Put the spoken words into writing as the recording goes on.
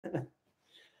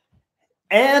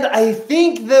And I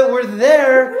think that we're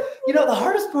there. You know, the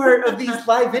hardest part of these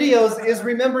live videos is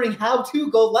remembering how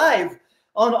to go live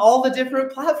on all the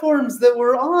different platforms that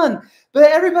we're on. But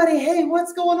everybody, hey,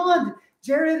 what's going on?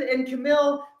 Jared and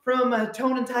Camille from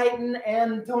Tone and Titan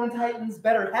and Tone and Titan's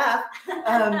better half.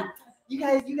 You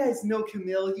guys know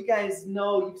Camille. You guys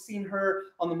know, you've seen her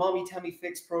on the Mommy Tummy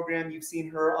Fix program. You've seen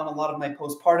her on a lot of my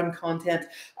postpartum content.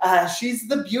 She's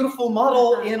the beautiful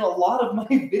model in a lot of my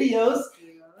videos.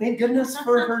 Thank goodness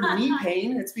for her knee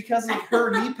pain. It's because of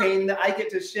her knee pain that I get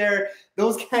to share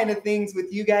those kind of things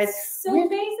with you guys. So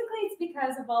basically, it's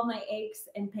because of all my aches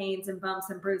and pains and bumps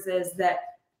and bruises that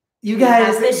you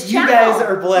guys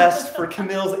are blessed for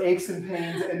Camille's aches and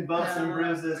pains and bumps and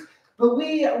bruises. But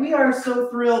we are so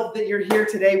thrilled that you're here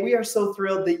today. We are so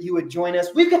thrilled that you would join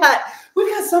us. We've got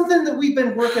something that we've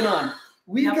been working on.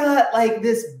 We've got like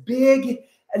this big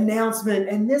announcement,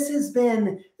 and this has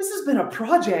been a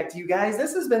project, you guys.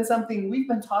 This has been something we've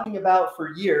been talking about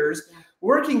for years,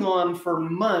 working on for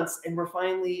months, and we're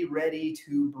finally ready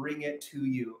to bring it to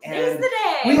you. Today's the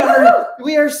day.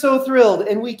 We are so thrilled,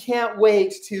 and we can't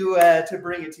wait to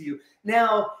bring it to you.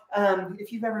 Now,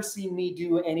 if you've ever seen me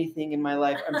do anything in my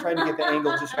life, I'm trying to get the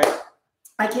angle just right.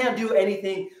 I can't do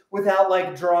anything without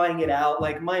like drawing it out.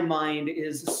 Like my mind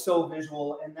is so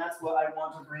visual, and that's what I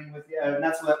want to bring with you. And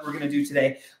that's what we're going to do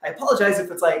today. I apologize if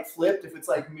it's like flipped, if it's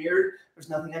like mirrored. There's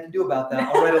nothing I can do about that.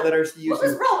 I'll write a letter to you. We'll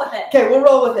just roll with it. Okay, we'll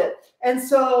roll with it. And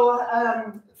so,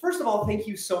 first of all, thank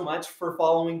you so much for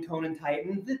following Tone and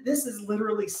Titan. This is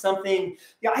literally something.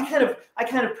 Yeah, I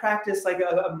kind of practice like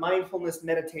a mindfulness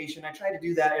meditation. I try to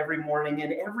do that every morning,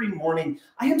 and every morning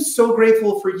I am so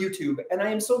grateful for YouTube, and I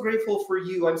am so grateful for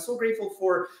you. I'm so grateful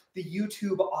for the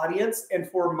YouTube audience and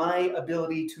for my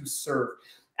ability to serve.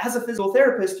 As a physical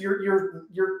therapist, you're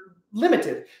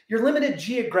limited. You're limited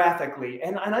geographically,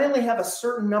 and I only have a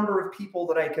certain number of people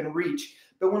that I can reach.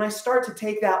 But when I start to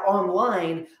take that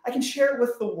online, I can share it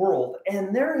with the world.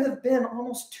 And there have been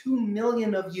almost 2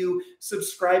 million of you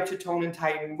subscribed to Tone and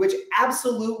Titan, which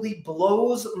absolutely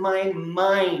blows my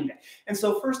mind. And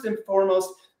so first and foremost,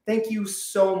 thank you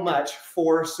so much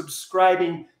for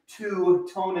subscribing to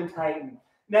Tone and Titan.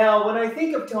 Now, when I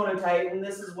think of Tone and Titan,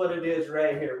 this is what it is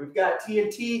right here. We've got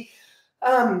TNT.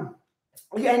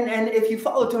 And if you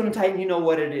follow Tone and Titan, you know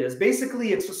what it is.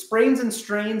 Basically, it's sprains and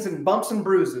strains and bumps and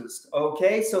bruises,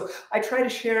 okay? So I try to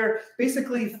share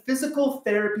basically physical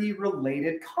therapy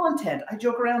related content. I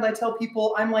joke around, I tell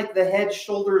people I'm like the head,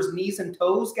 shoulders, knees, and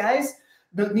toes guys.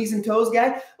 The knees and toes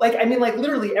guy. Like, I mean, like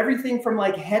literally everything from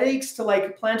like headaches to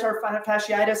like plantar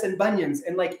fasciitis and bunions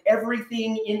and like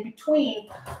everything in between,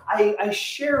 I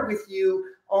share with you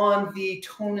on the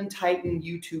Tone and Titan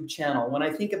YouTube channel. When I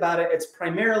think about it, it's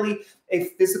primarily a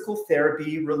physical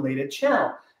therapy related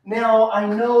channel. Now, I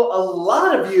know a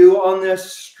lot of you on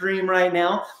this stream right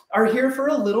now are here for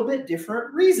a little bit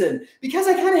different reason, because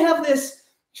I kind of have this,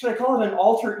 should I call it an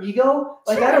alter ego?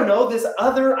 Like, sure. I don't know, this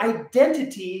other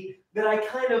identity that I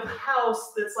kind of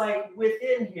house that's like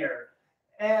within here.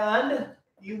 And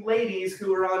you ladies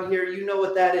who are on here, you know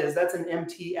what that is. That's an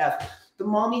MTF, the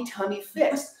Mommy Tummy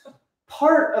Fix.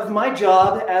 Part of my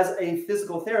job as a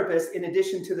physical therapist, in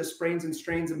addition to the sprains and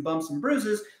strains and bumps and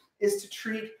bruises, is to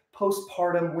treat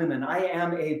postpartum women. I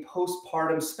am a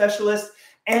postpartum specialist,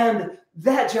 and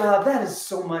that job, that is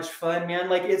so much fun, man.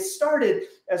 Like, it started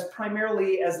as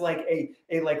primarily as like a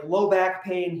like low back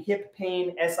pain, hip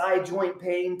pain, SI joint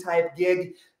pain type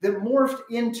gig that morphed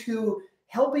into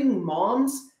helping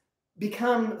moms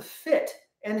become fit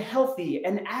and healthy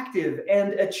and active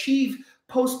and achieve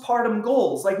postpartum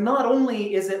goals. Like, not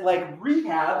only is it like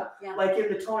rehab, like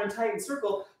in the Tone and Titan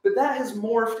circle, but that has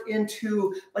morphed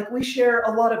into like, we share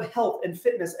a lot of health and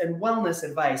fitness and wellness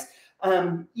advice,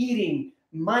 eating,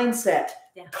 mindset,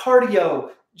 cardio,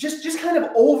 just kind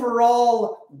of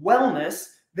overall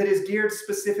wellness that is geared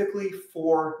specifically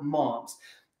for moms.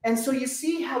 And so you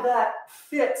see how that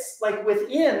fits like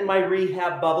within my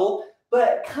rehab bubble,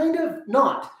 but kind of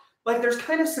not. Like, there's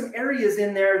kind of some areas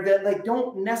in there that like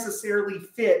don't necessarily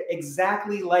fit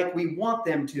exactly like we want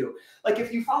them to. Like,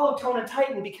 if you follow Tone and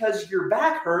Titan because your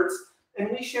back hurts,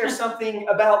 and we share something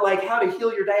about like how to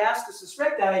heal your diastasis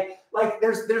recti, like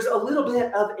there's a little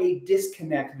bit of a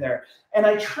disconnect there. And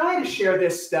I try to share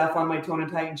this stuff on my Tone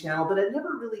and Titan channel, but it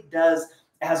never really does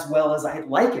as well as I'd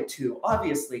like it to,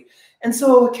 obviously. And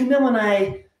so Camille and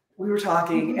I, we were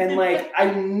talking, and like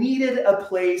I needed a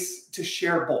place to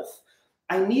share both.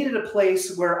 I needed a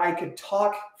place where I could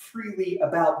talk freely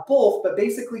about both, but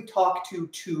basically talk to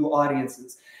two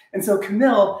audiences. And so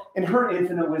Camille, in her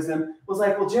infinite wisdom, was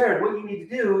like, well, Jared, what you need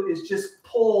to do is just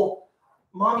pull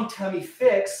Mommy Tummy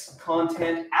Fix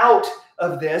content out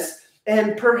of this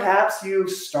And perhaps you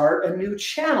start a new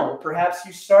channel. Perhaps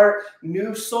you start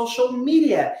new social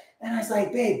media. And I was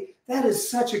like, babe, that is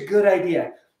such a good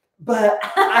idea. But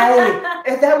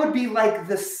that would be like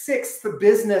the 6th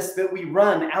business that we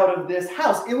run out of this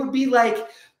house. It would be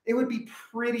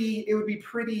pretty,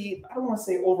 I don't want to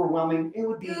say overwhelming. It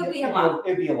would be a lot.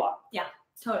 It'd be a lot. Yeah,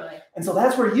 totally. And so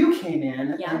that's where you came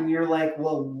in, Yeah. and you're like,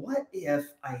 well, what if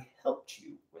I helped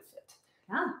you with it?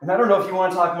 Yeah. And I don't know if you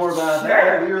want to talk more about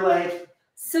that. You're like,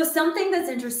 so something that's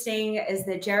interesting is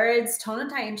that Jared's Tone and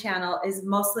Titan channel is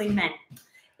mostly men.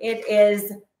 It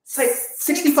is it's like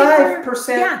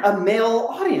 65% a male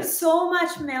audience. So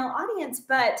much male audience,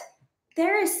 but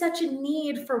there is such a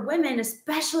need for women,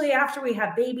 especially after we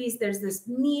have babies. There's this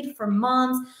need for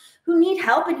moms who need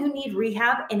help and who need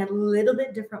rehab in a little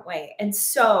bit different way. And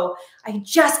so I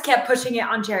just kept pushing it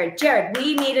on Jared. Jared,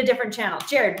 we need a different channel.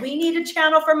 Jared, we need a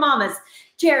channel for mamas.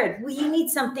 Jared, we need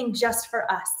something just for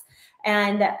us.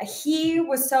 And he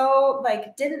was so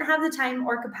like, didn't have the time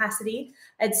or capacity.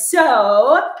 And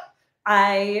so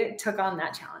I took on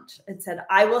that challenge and said,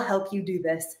 I will help you do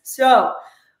this. So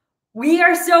we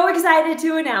are so excited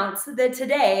to announce that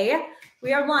today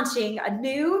we are launching a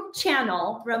new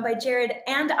channel run by Jared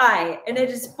and I, and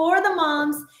it is for the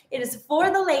moms. It is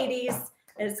for the ladies.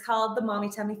 It is called the Mommy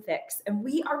Tummy Fix. And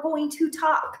we are going to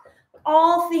talk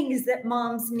all things that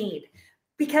moms need,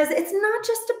 because it's not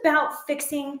just about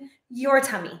fixing your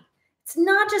tummy. It's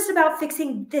not just about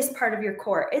fixing this part of your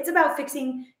core. It's about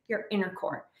fixing your inner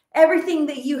core. Everything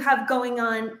that you have going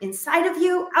on inside of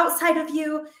you, outside of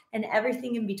you, and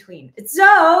everything in between.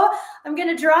 So I'm going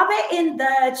to drop it in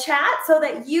the chat so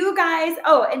that you guys,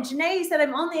 oh, and Janae, you said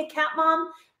I'm only a cat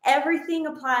mom. Everything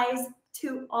applies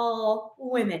to all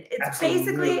women. It's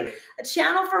basically a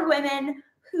channel for women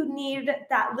who need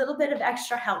that little bit of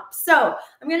extra help. So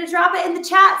I'm going to drop it in the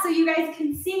chat so you guys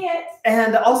can see it.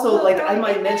 And also, like, I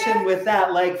might mention with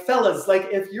that, like, fellas, like,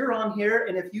 if you're on here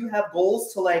and if you have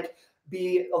goals to, like,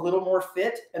 be a little more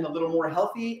fit and a little more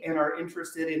healthy and are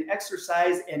interested in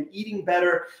exercise and eating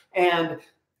better and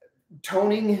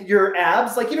toning your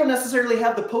abs, like, you don't necessarily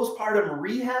have the postpartum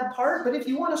rehab part, but if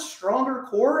you want a stronger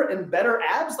core and better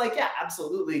abs, like, yeah,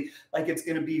 absolutely, like, it's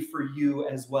going to be for you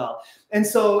as well. And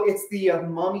so it's the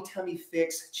Mommy Tummy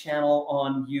Fix channel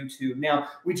on YouTube. Now,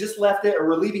 we just left it, or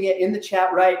we're leaving it in the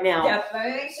chat right now. Yeah,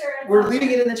 make sure we're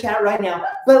leaving it in the chat right now.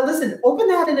 But listen, open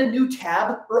that in a new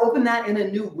tab or open that in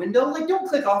a new window. Like, don't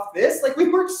click off this. Like, we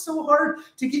worked so hard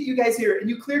to get you guys here, and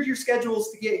you cleared your schedules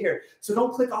to get here. So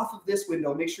don't click off of this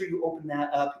window. Make sure you open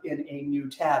that up in a new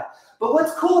tab. But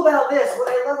what's cool about this, what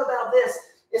I love about this,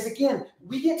 is, again,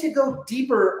 we get to go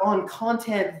deeper on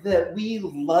content that we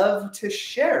love to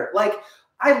share. Like,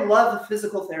 I love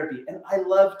physical therapy, and I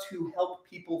love to help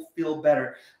people feel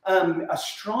better. A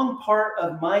strong part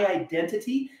of my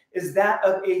identity is that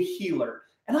of a healer.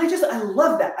 And I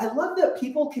love that. I love that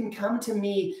people can come to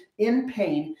me in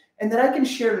pain and that I can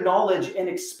share knowledge and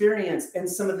experience and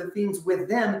some of the things with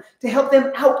them to help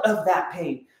them out of that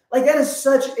pain. Like, that is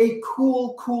such a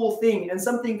cool thing, and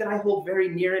something that I hold very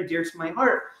near and dear to my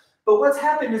heart. But what's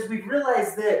happened is we've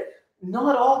realized that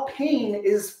not all pain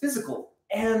is physical.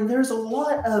 And there's a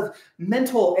lot of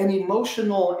mental and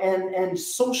emotional and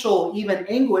social even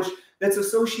anguish that's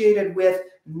associated with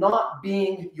not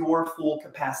being your full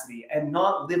capacity and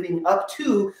not living up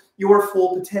to your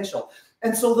full potential.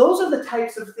 And so those are the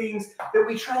types of things that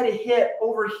we try to hit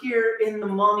over here in the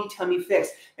Mommy Tummy Fix.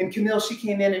 And Camille, she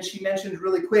came in and she mentioned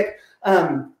really quick,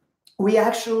 we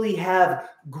actually have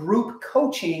group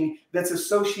coaching that's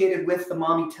associated with the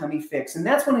Mommy Tummy Fix. And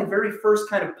that's when I very first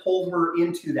kind of pulled her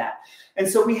into that. And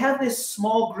so we have this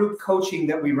small group coaching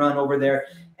that we run over there.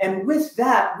 And with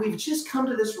that, we've just come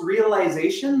to this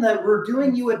realization that we're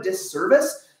doing you a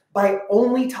disservice by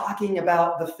only talking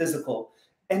about the physical.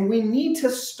 And we need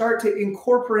to start to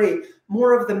incorporate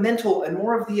more of the mental and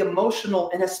more of the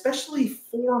emotional, and especially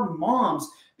for moms,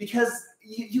 because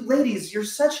you ladies, you're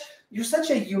such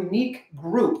a unique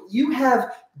group. You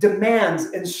have demands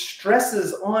and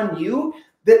stresses on you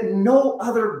that no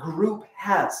other group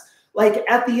has. Like,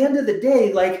 at the end of the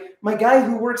day, like, my guy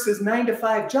who works his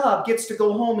 9-to-5 job gets to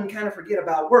go home and kind of forget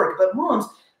about work. But moms,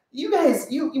 you guys,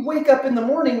 you wake up in the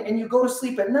morning and you go to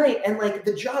sleep at night, and, like,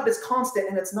 the job is constant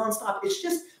and it's nonstop. It's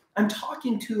just, I'm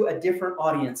talking to a different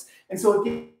audience. And so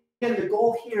again, the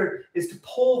goal here is to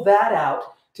pull that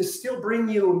out, to still bring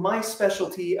you my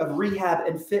specialty of rehab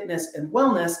and fitness and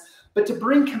wellness, but to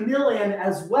bring Camille in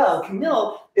as well.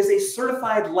 Camille is a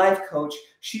certified life coach.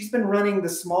 She's been running the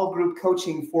small group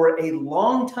coaching for a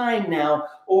long time now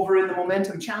over in the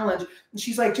Momentum Challenge. And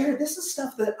she's like, Jared, this is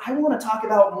stuff that I want to talk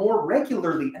about more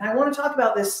regularly. And I want to talk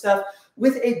about this stuff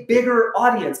with a bigger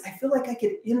audience. I feel like I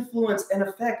could influence and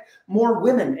affect more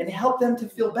women and help them to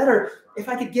feel better if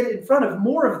I could get in front of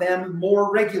more of them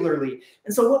more regularly.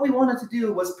 And so what we wanted to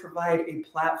do was provide a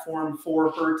platform for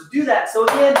her to do that. So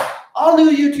again, all new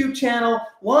YouTube channel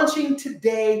launching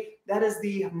today. That is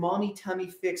the Mommy Tummy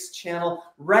Fix channel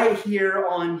right here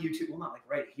on YouTube. Well, not like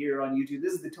right here on YouTube.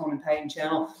 This is the Tone and Tighten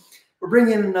channel. We're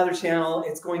bringing in another channel.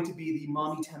 It's going to be the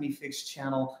Mommy Tummy Fix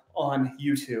channel on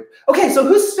YouTube. Okay, so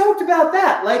who's stoked about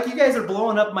that? Like, you guys are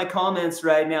blowing up my comments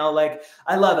right now. Like,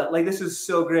 I love it. Like, this is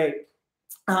so great.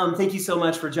 Thank you so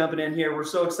much for jumping in here. We're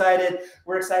so excited.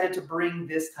 We're excited to bring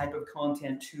this type of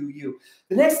content to you.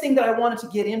 The next thing that I wanted to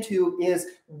get into is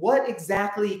what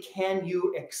exactly can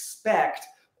you expect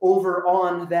over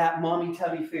on that Mommy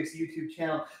Tummy Fix YouTube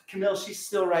channel. Camille, she's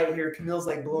still right here. Camille's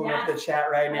like blowing up the chat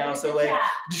right now. So like,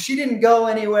 she didn't go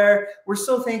anywhere. We're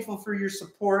so thankful for your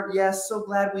support. Yes, so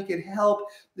glad we could help.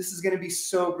 This is going to be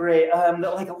so great.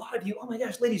 Like a lot of you, oh my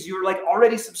gosh, ladies, you're like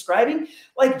already subscribing.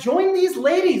 Like join these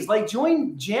ladies, like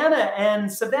join Jana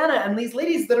and Savannah and these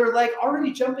ladies that are like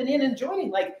already jumping in and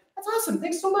joining. Like, that's awesome.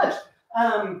 Thanks so much.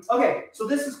 Okay, so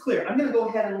this is clear. I'm going to go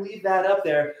ahead and leave that up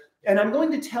there. And I'm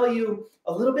going to tell you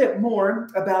a little bit more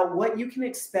about what you can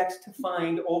expect to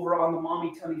find over on the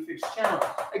Mommy Tummy Fix channel.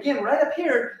 Again, right up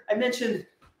here, I mentioned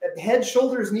head,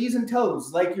 shoulders, knees, and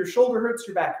toes. Like your shoulder hurts,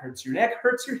 your back hurts, your neck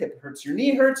hurts, your hip hurts, your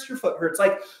knee hurts, your foot hurts.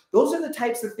 Like those are the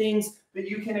types of things that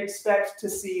you can expect to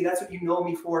see. That's what you know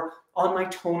me for on my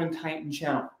Tone and Tighten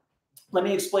channel. Let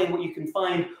me explain what you can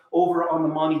find over on the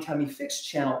Mommy Tummy Fix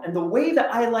channel. And the way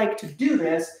that I like to do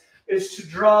this is to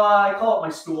draw, I call it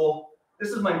my stool. This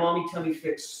is my Mommy Tummy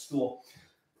Fix stool.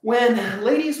 When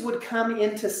ladies would come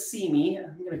in to see me,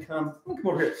 I'm going to come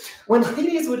over here. When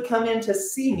ladies would come in to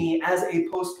see me as a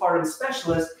postpartum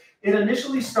specialist, it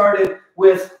initially started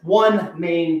with one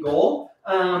main goal.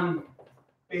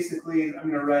 Basically, I'm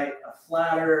going to write a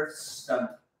flatter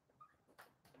stomach.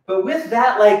 But with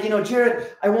that, like, you know,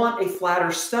 Jared, I want a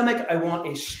flatter stomach. I want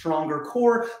a stronger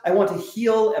core. I want to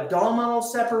heal abdominal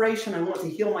separation. I want to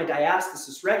heal my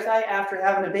diastasis recti after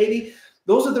having a baby.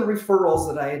 Those are the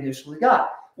referrals that I initially got.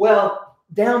 Well,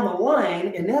 down the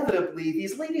line, inevitably,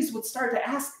 these ladies would start to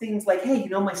ask things like, hey, you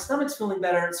know, my stomach's feeling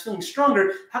better. It's feeling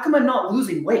stronger. How come I'm not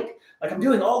losing weight? Like I'm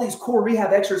doing all these core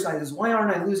rehab exercises. Why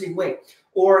aren't I losing weight?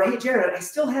 Or, hey, Jared, I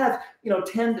still have, you know,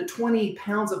 10 to 20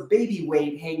 pounds of baby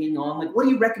weight hanging on. Like, what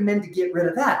do you recommend to get rid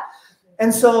of that?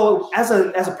 And so as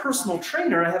a personal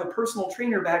trainer, I have a personal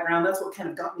trainer background. That's what kind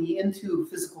of got me into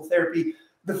physical therapy,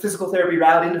 the physical therapy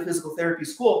route into physical therapy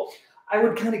school. I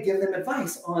would kind of give them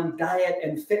advice on diet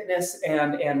and fitness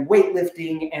and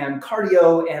weightlifting and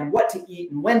cardio and what to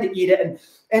eat and when to eat it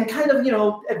and kind of, you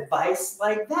know, advice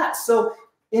like that. So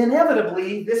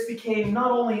inevitably, this became not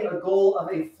only a goal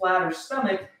of a flatter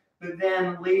stomach, but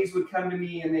then ladies would come to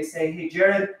me and they say, hey,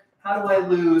 Jared, how do I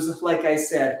lose, like I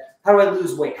said, how do I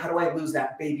lose weight? How do I lose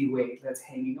that baby weight that's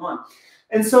hanging on?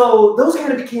 And so those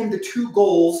kind of became the two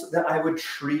goals that I would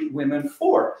treat women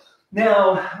for.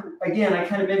 Now, again, I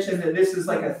kind of mentioned that this is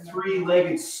like a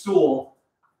three-legged stool.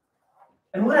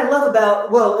 And what I love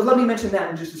about, well, let me mention that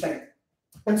in just a second.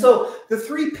 And so the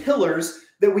three pillars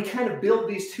that we kind of build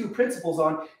these two principles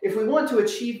on, if we want to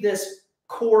achieve this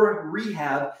core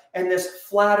rehab and this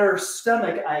flatter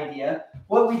stomach idea,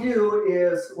 what we do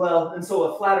is, well, and so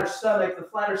a flatter stomach, the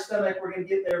flatter stomach, we're going to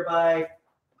get there by,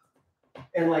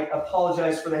 and like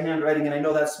apologize for the handwriting, and I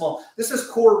know that's small. This is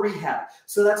core rehab.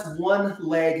 So that's one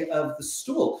leg of the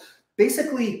stool.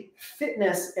 Basically,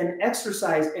 fitness and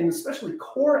exercise, and especially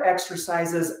core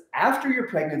exercises after your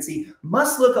pregnancy,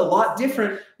 must look a lot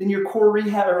different than your core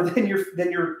rehab or than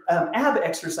your ab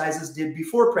exercises did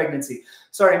before pregnancy.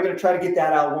 Sorry, I'm going to try to get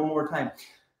that out one more time.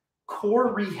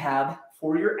 Core rehab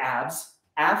for your abs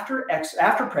after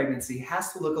pregnancy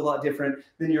has to look a lot different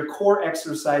than your core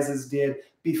exercises did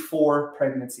before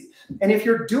pregnancy. And if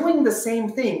you're doing the same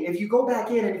thing, if you go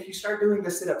back in and if you start doing the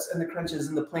sit-ups and the crunches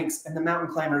and the planks and the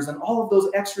mountain climbers and all of those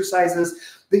exercises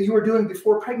that you were doing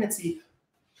before pregnancy,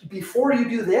 before you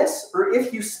do this, or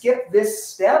if you skip this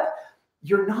step,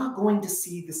 you're not going to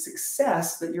see the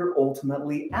success that you're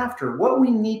ultimately after. What we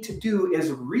need to do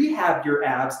is rehab your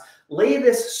abs, lay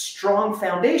this strong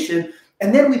foundation,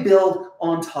 and then we build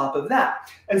on top of that.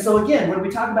 And so again, when we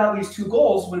talk about these two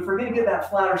goals, if we're going to get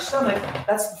that flatter stomach,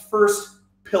 that's the first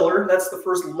pillar. That's the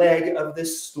first leg of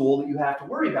this stool that you have to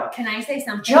worry about. Can I say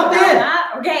something Jump about in.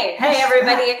 that? Okay. Hey,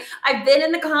 everybody. I've been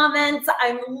in the comments.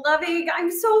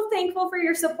 I'm so thankful for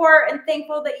your support and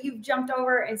thankful that you've jumped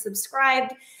over and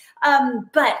subscribed.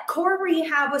 But core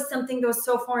rehab was something that was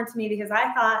so foreign to me because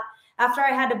I thought after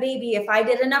I had a baby, if I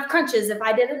did enough crunches, if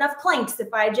I did enough planks,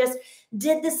 if I just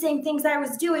did the same things I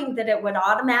was doing, that it would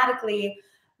automatically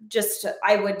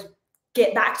I would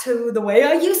get back to the way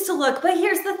I used to look. But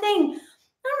here's the thing.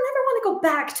 I don't ever want to go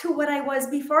back to what I was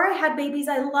before I had babies.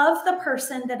 I love the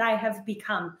person that I have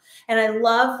become, and I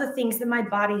love the things that my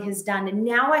body has done. And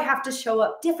now I have to show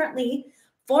up differently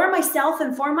for myself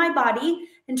and for my body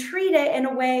and treat it in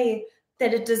a way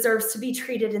that it deserves to be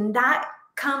treated. And that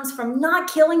comes from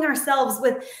not killing ourselves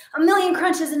with a million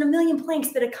crunches and a million planks,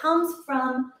 but it comes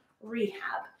from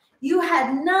rehab. You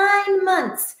had 9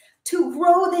 months to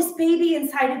grow this baby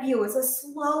inside of you. It was a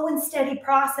slow and steady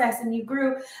process, and you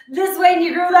grew this way and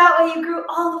you grew that way, you grew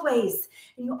all the ways,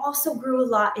 and you also grew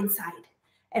a lot inside,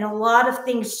 and a lot of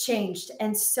things changed.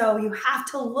 And so you have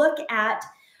to look at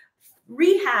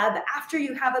rehab after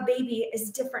you have a baby is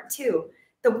different too.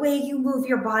 The way you move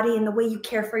your body and the way you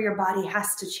care for your body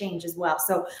has to change as well.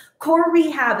 So core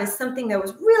rehab is something that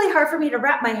was really hard for me to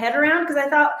wrap my head around, because I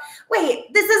thought,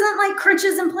 wait, this isn't like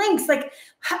crunches and planks. Like,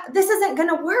 this isn't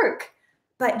going to work.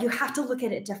 But you have to look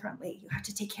at it differently. You have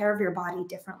to take care of your body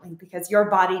differently, because your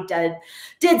body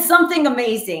did something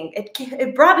amazing.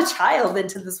 It brought a child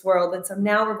into this world. And so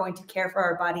now we're going to care for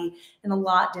our body in a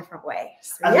lot different way.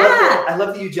 So, I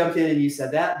love that you jumped in and you said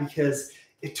that, because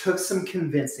it took some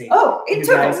convincing. Oh, it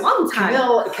took a long time.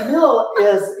 Camille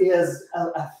is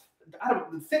a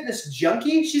fitness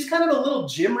junkie. She's kind of a little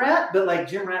gym rat, but like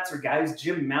gym rats are guys,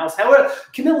 gym mouse. However,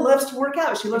 Camille loves to work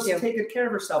out. She loves to take good care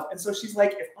of herself. And so she's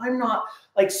like, if I'm not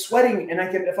like sweating and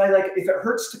if it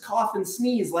hurts to cough and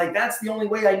sneeze, like that's the only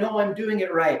way I know I'm doing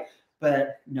it right.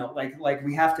 But no, like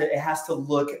it has to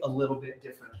look a little bit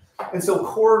different. And so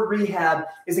core rehab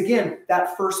is, again,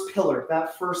 that first pillar,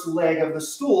 that first leg of the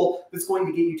stool that's going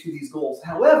to get you to these goals.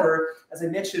 However, as I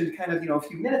mentioned kind of, a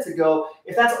few minutes ago,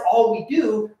 if that's all we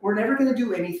do, we're never going to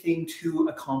do anything to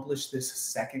accomplish this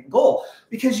second goal,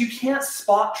 because you can't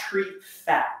spot treat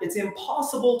fat. It's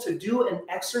impossible to do an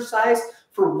exercise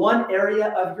for one area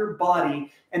of your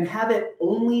body and have it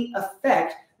only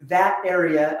affect that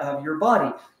area of your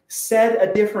body. Said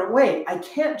a different way, I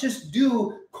can't just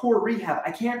do core rehab.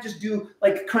 I can't just do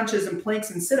like crunches and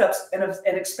planks and sit-ups and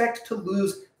expect to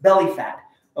lose belly fat,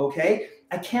 okay?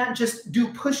 I can't just do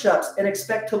push-ups and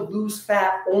expect to lose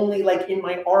fat only like in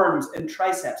my arms and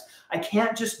triceps. I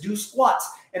can't just do squats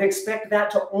and expect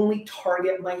that to only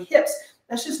target my hips.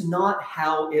 That's just not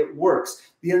how it works.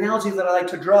 The analogy that I like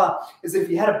to draw is if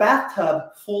you had a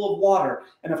bathtub full of water,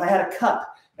 and if I had a cup,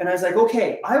 and I was like,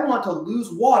 okay, I want to lose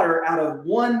water out of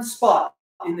one spot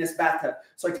in this bathtub.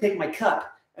 So I take my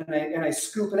cup and I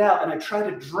scoop it out and I try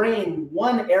to drain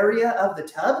one area of the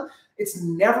tub. It's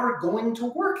never going to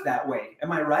work that way.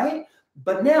 Am I right?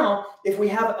 But now, if we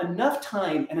have enough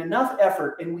time and enough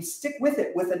effort and we stick with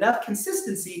it with enough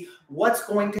consistency, what's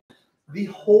going to the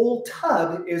whole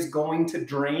tub is going to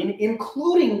drain,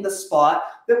 including the spot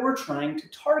that we're trying to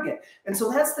target. And so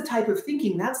that's the type of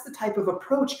thinking, that's the type of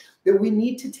approach that we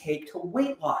need to take to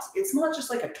weight loss. It's not just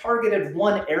like a targeted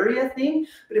one area thing,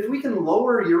 but if we can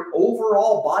lower your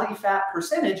overall body fat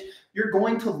percentage, you're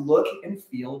going to look and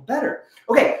feel better.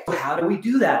 Okay, so how do we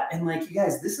do that? And like, you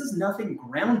guys, this is nothing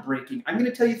groundbreaking. I'm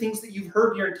going to tell you things that you've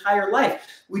heard your entire life.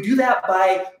 We do that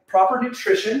by proper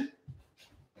nutrition.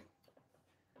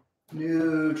 I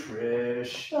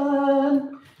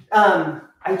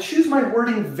choose my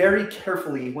wording very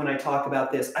carefully when I talk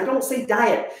about this. I don't say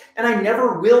diet, and I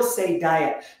never will say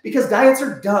diet, because diets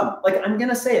are dumb. Like, I'm going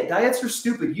to say it. Diets are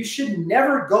stupid. You should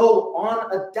never go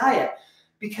on a diet,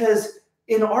 because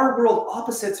in our world,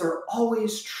 opposites are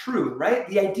always true, right?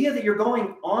 The idea that you're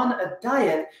going on a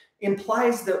diet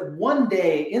implies that one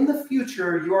day in the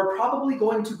future, you are probably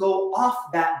going to go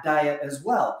off that diet as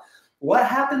well. What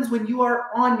happens when you are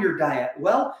on your diet?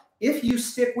 Well, if you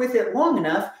stick with it long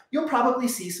enough, you'll probably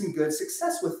see some good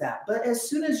success with that. But as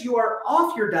soon as you are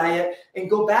off your diet and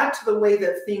go back to the way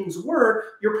that things were,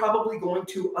 you're probably going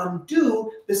to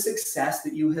undo the success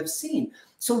that you have seen.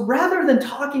 So rather than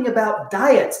talking about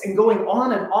diets and going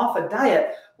on and off a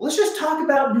diet, let's just talk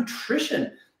about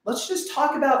nutrition. Let's just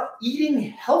talk about eating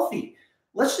healthy.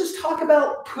 Let's just talk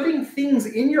about putting things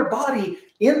in your body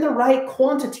in the right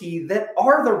quantity that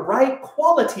are the right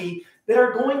quality that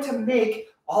are going to make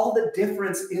all the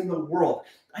difference in the world.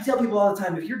 I tell people all the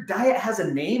time, if your diet has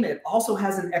a name, it also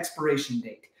has an expiration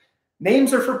date.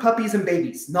 Names are for puppies and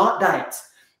babies, not diets.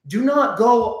 Do not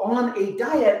go on a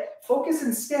diet. Focus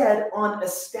instead on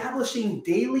establishing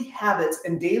daily habits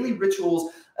and daily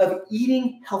rituals of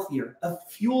eating healthier, of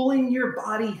fueling your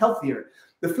body healthier.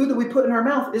 The food that we put in our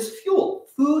mouth is fuel.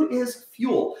 Food is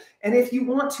fuel. And if you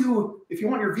want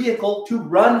your vehicle to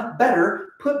run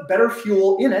better, put better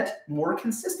fuel in it more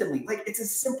consistently. Like, it's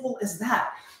as simple as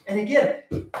that. And again,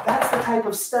 that's the type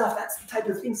of stuff, that's the type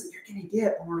of things that you're going to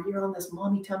get over here on this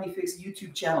Mommy Tummy Fix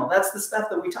YouTube channel. That's the stuff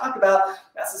that we talk about.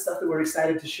 That's the stuff that we're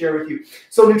excited to share with you.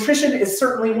 So nutrition is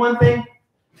certainly one thing.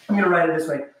 I'm going to write it this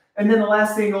way. And then the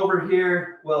last thing over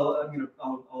here, well,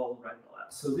 I'll write it all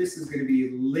out. So this is going to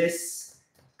be LISS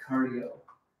cardio.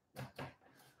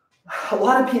 A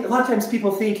lot of times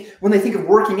people think, when they think of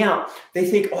working out, they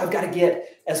think, oh, I've got to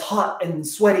get as hot and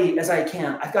sweaty as I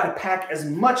can. I've got to pack as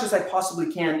much as I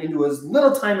possibly can into as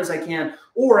little time as I can,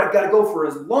 or I've got to go for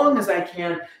as long as I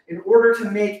can in order to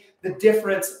make the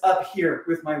difference up here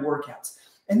with my workouts.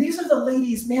 And these are the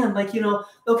ladies, man, like,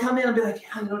 they'll come in and be like,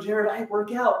 yeah, Jared, I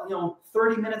work out,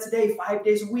 30 minutes a day, 5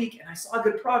 days a week, and I saw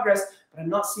good progress, but I'm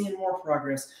not seeing more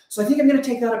progress. So I think I'm going to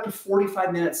take that up to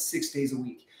 45 minutes, 6 days a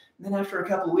week. And then after a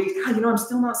couple of weeks, God, I'm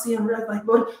still not seeing, like,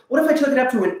 what if I took it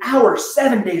up to an hour,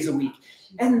 7 days a week?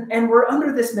 And we're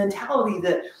under this mentality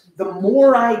that the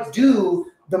more I do,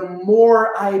 the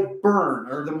more I burn,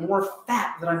 or the more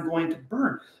fat that I'm going to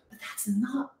burn. But that's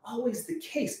not always the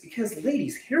case, because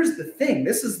ladies, here's the thing.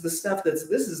 This is the stuff this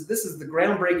is the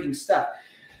groundbreaking stuff.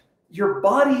 Your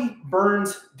body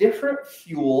burns different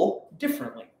fuel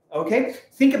differently, okay?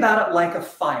 Think about it like a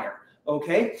fire.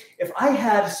 Okay, if I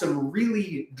had some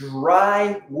really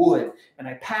dry wood and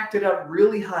I packed it up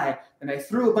really high and I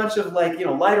threw a bunch of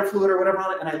lighter fluid or whatever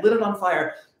on it and I lit it on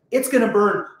fire, it's going to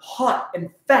burn hot and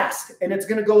fast, and it's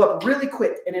going to go up really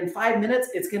quick. And in 5 minutes,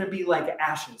 it's going to be like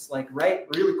ashes,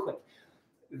 really quick.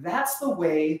 That's the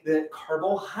way that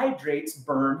carbohydrates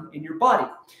burn in your body.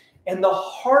 And the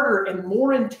harder and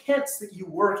more intense that you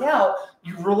work out,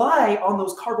 you rely on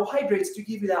those carbohydrates to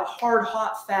give you that hard,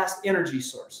 hot, fast energy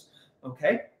source.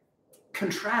 Okay,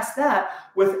 contrast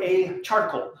that with a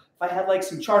charcoal. If I had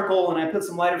some charcoal and I put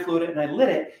some lighter fluid in it and I lit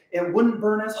it, it wouldn't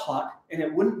burn as hot and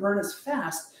it wouldn't burn as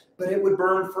fast, but it would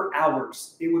burn for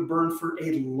hours. It would burn for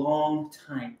a long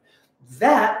time.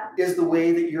 That is the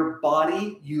way that your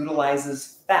body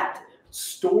utilizes fat.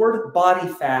 Stored body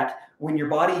fat, when your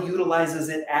body utilizes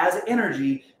it as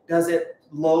energy, does it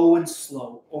low and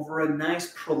slow over a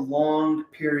nice prolonged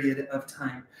period of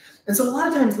time. And so a lot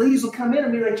of times ladies will come in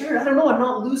and be like, Jared, I don't know, I'm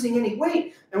not losing any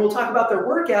weight. And we'll talk about their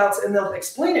workouts and they'll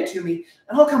explain it to me.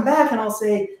 And I'll come back and I'll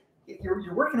say,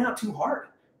 you're working out too hard.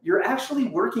 You're actually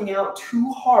working out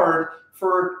too hard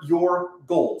for your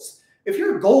goals. If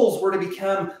your goals were to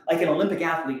become like an Olympic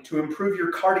athlete, to improve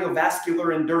your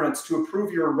cardiovascular endurance, to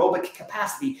improve your aerobic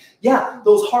capacity, yeah,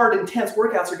 those hard, intense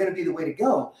workouts are going to be the way to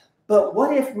go. But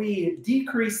what if we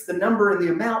decrease the number and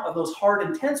the amount of those hard,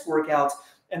 intense workouts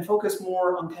and focus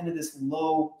more on kind of this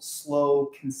low, slow,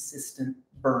 consistent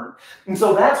burn? And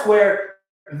so that's where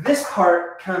this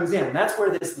part comes in. That's where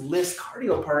this LISS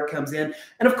cardio part comes in.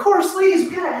 And of course, ladies,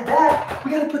 we gotta add that.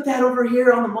 We gotta put that over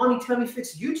here on the Mommy Tummy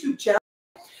Fix YouTube channel.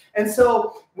 And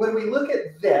so when we look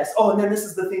at this, oh, and then this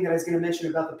is the thing that I was going to mention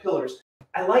about the pillars.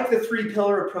 I like the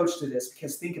 3-pillar approach to this,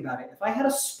 because think about it. If I had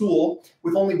a stool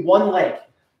with only one leg,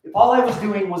 if all I was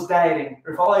doing was dieting,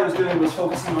 or if all I was doing was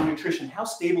focusing on nutrition, how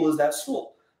stable is that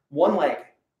stool? One leg.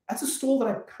 That's a stool that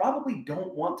I probably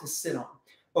don't want to sit on.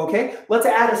 Okay, let's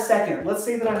add a second. Let's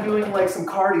say that I'm doing some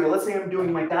cardio. Let's say I'm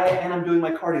doing my diet and I'm doing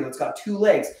my cardio. It's got 2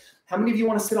 legs. How many of you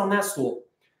want to sit on that stool?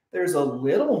 There's a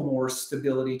little more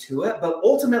stability to it, but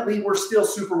ultimately we're still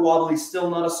super wobbly, still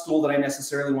not a stool that I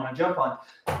necessarily want to jump on.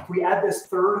 If we add this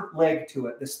 3rd leg to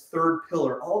it, this 3rd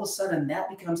pillar, all of a sudden that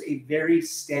becomes a very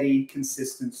steady,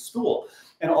 consistent stool.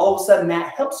 And all of a sudden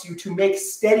that helps you to make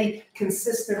steady,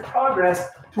 consistent progress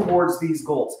towards these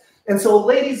goals. And so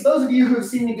ladies, those of you who have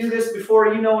seen me do this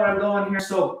before, you know where I'm going here.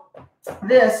 So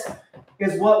this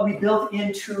is what we built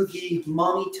into the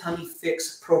Mommy Tummy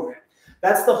Fix program.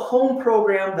 That's the home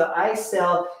program that I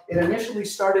sell. It initially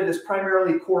started as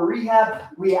primarily core rehab.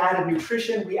 We added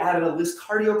nutrition. We added a LISS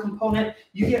cardio component.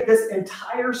 You get this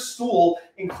entire stool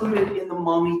included in the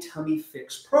Mommy Tummy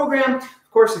Fix program.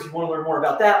 Of course, if you want to learn more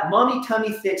about that,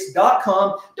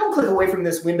 mommytummyfix.com. Don't click away from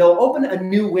this window. Open a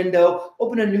new window.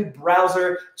 Open a new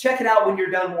browser. Check it out when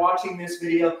you're done watching this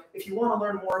video. If you want to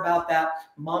learn more about that,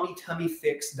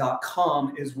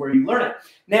 mommytummyfix.com is where you learn it.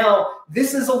 Now,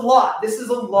 this is a lot. This is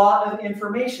a lot of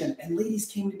information. And ladies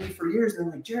came to me for years and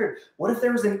they're like, Jared, what if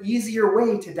there was an easier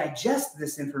way to digest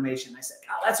this information? I said,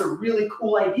 God, that's a really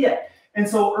cool idea. And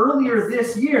so earlier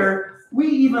this year, we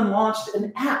even launched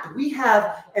an app. We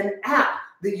have an app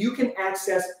that you can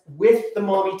access with the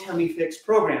Mommy Tummy Fix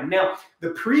program. Now, the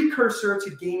precursor to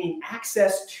gaining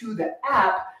access to the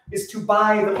app is to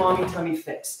buy the Mommy Tummy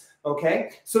Fix.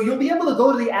 Okay, so you'll be able to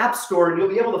go to the App Store and you'll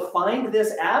be able to find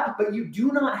this app, but you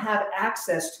do not have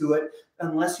access to it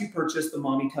unless you purchase the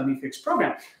Mommy Tummy Fix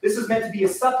program. This is meant to be a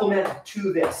supplement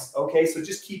to this, okay? So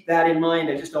just keep that in mind.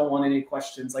 I just don't want any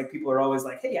questions. Like, people are always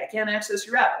like, hey, I can't access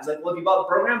your app. I was like, well, have you bought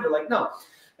the program? They're like, no.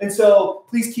 And so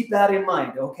please keep that in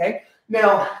mind, okay?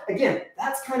 Now, again,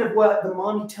 that's kind of what the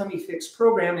Mommy Tummy Fix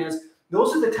program is.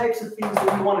 Those are the types of things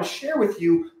that we want to share with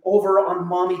you over on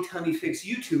Mommy Tummy Fix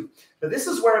YouTube. Now, this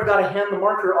is where I've got to hand the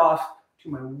marker off to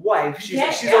my wife. She's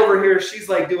over here. She's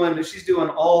like doing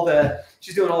all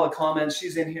the comments.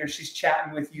 She's in here. She's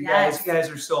chatting with you guys. You guys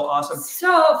are so awesome.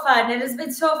 So fun. It has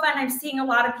been so fun. I'm seeing a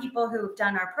lot of people who've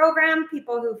done our program,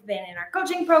 people who've been in our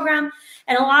coaching program,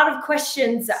 and a lot of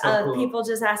questions of people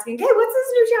just asking, hey, what's this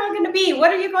new channel going to be?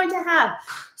 What are you going to have?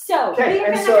 So we're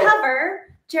going to cover,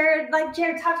 Jared, like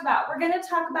Jared talked about, we're going to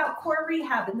talk about core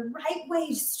rehab and the right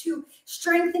ways to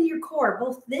strengthen your core,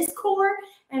 both this core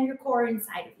and your core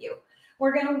inside of you.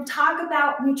 We're going to talk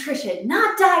about nutrition,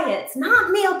 not diets,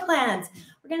 not meal plans.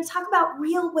 We're going to talk about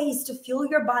real ways to fuel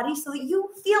your body so that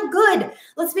you feel good.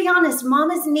 Let's be honest,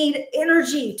 mamas need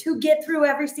energy to get through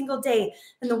every single day.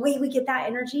 And the way we get that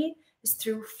energy is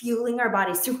through fueling our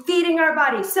bodies, through feeding our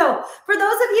bodies. So for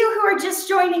those of you who are just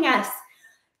joining us,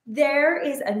 there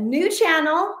is a new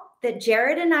channel that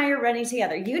Jared and I are running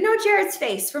together. You know Jared's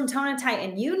face from Tone and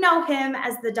Titan. You know him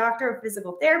as the doctor of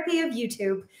physical therapy of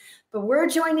YouTube. But we're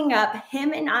joining up,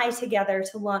 him and I together,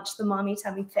 to launch the Mommy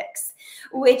Tummy Fix,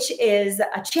 which is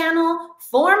a channel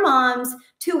for moms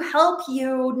to help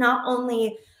you not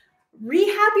only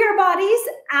rehab your bodies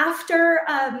after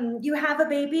you have a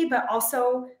baby, but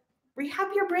also rehab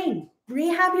your brain,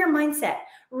 rehab your mindset,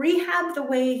 rehab the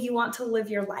way you want to live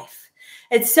your life.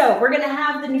 And so we're going to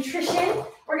have the nutrition.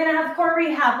 We're going to have core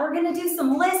rehab. We're going to do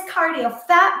some LISS cardio,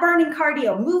 fat burning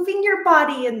cardio, moving your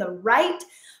body in the right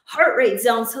heart rate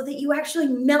zone so that you actually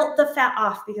melt the fat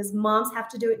off, because moms have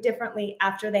to do it differently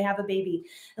after they have a baby.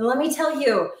 And let me tell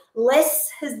you, LISS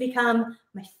has become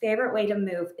my favorite way to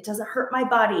move. It doesn't hurt my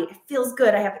body. It feels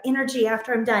good. I have energy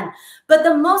after I'm done. But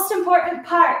the most important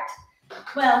part,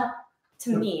 well,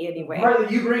 to me anyway, the part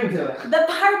that you bring to it, the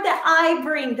part that I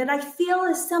bring, that I feel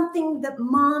is something that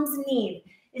moms need,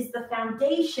 is the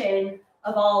foundation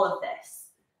of all of this.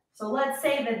 So let's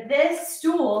say that this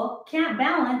stool can't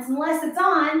balance unless it's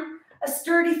on a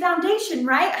sturdy foundation,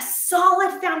 right? A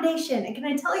solid foundation. And can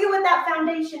I tell you what that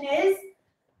foundation is?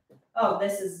 Oh,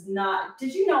 this is not,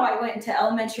 did you know I went into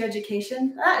elementary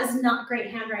education? That is not great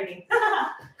handwriting.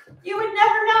 You would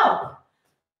never know.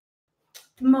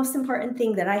 The most important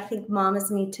thing that I think mamas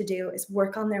need to do is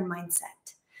work on their mindset.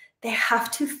 They have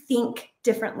to think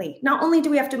differently. Not only do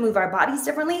we have to move our bodies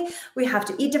differently, we have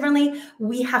to eat differently,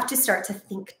 we have to start to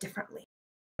think differently.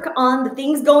 Work on the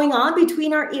things going on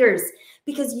between our ears,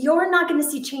 because you're not going to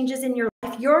see changes in your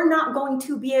life. You're not going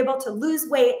to be able to lose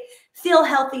weight, feel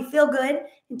healthy, feel good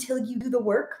until you do the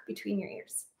work between your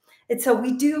ears. And so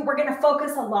we're going to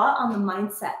focus a lot on the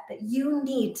mindset that you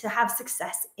need to have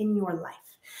success in your life.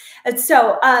 And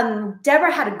so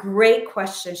Deborah had a great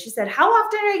question. She said, how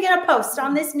often are you going to post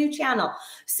on this new channel?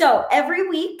 So every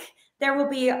week there will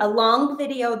be a long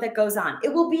video that goes on.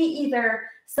 It will be either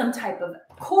some type of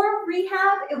core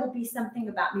rehab. It will be something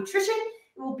about nutrition.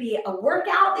 It will be a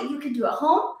workout that you can do at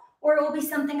home, or it will be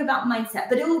something about mindset,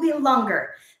 but it will be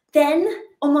longer. Then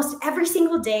almost every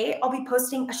single day, I'll be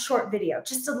posting a short video,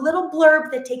 just a little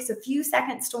blurb that takes a few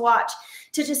seconds to watch,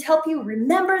 to just help you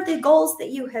remember the goals that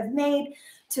you have made,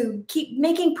 to keep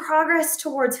making progress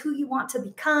towards who you want to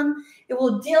become. It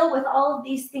will deal with all of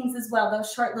these things as well,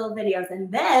 those short little videos.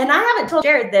 And then, I haven't told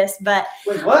Jared this, but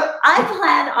wait, what? I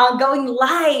plan on going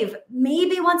live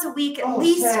maybe once a week, at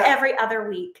least every other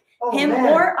week. Him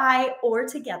or I, or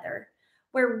together,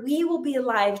 where we will be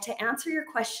live to answer your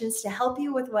questions, to help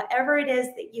you with whatever it is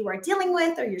that you are dealing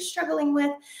with or you're struggling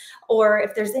with, or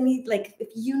if there's any, like, if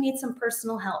you need some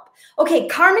personal help. Okay,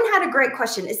 Carmen had a great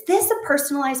question. Is this a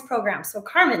personalized program? So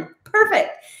Carmen, perfect.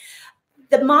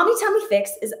 The Mommy Tummy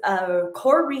Fix is a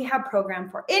core rehab program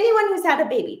for anyone who's had a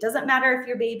baby. Doesn't matter if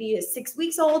your baby is 6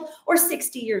 weeks old or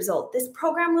 60 years old. This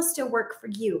program will still work for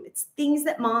you. It's things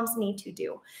that moms need to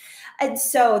do. And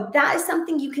so that is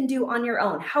something you can do on your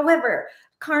own. However,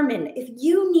 Carmen, if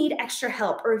you need extra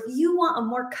help, or if you want a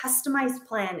more customized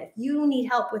plan, if you need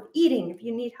help with eating, if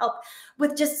you need help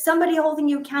with just somebody holding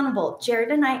you accountable, Jared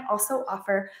and I also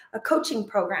offer a coaching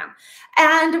program.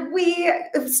 And we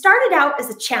started out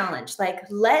as a challenge, like,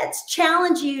 let's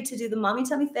challenge you to do the Mommy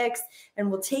Tummy Fix, and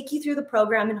we'll take you through the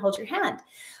program and hold your hand.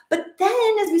 But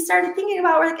then as we started thinking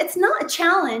about, we're like, it's not a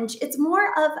challenge. It's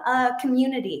more of a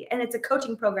community, and it's a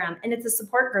coaching program, and it's a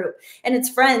support group, and it's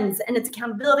friends, and it's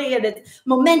accountability, and it's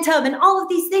momentum and all of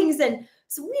these things. And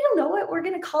so we don't know what we're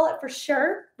going to call it for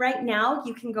sure. Right now,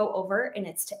 you can go over and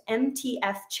it's to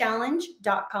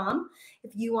mtfchallenge.com.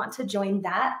 If you want to join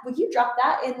that, would you drop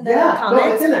that in the comments?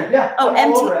 No, it's in there. Yeah. Oh,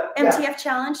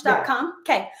 mtfchallenge.com.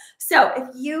 Okay. So if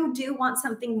you do want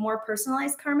something more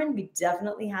personalized, Carmen, we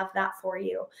definitely have that for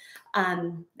you.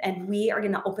 And we are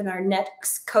going to open our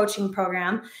next coaching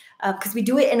program because we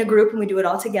do it in a group and we do it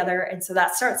all together. And so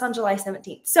that starts on July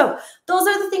 17th. So those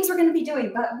are the things we're going to be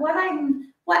doing. But what I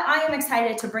am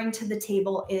excited to bring to the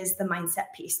table is the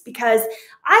mindset piece, because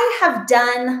I have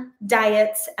done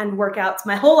diets and workouts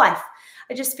my whole life.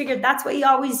 I just figured that's what you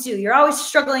always do. You're always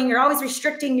struggling. You're always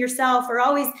restricting yourself, or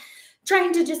always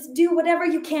trying to just do whatever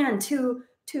you can to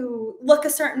look a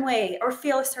certain way or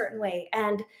feel a certain way.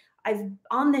 And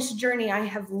on this journey, I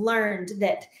have learned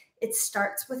that it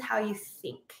starts with how you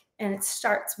think, and it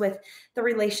starts with the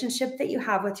relationship that you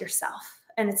have with yourself,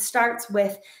 and it starts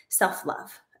with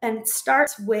self-love. And it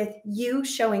starts with you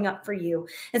showing up for you.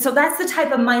 And so that's the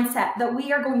type of mindset that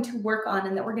we are going to work on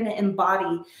and that we're going to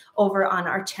embody over on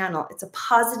our channel. It's a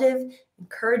positive,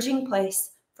 encouraging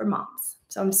place for moms.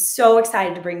 So I'm so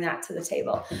excited to bring that to the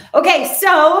table. Okay,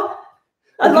 so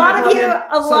a lot of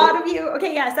you,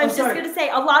 okay, yes, I'm just going to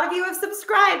say a lot of you have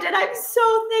subscribed, and I'm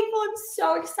so thankful. I'm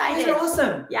so excited. That's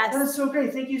awesome. Yes. That is so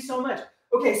great. Thank you so much.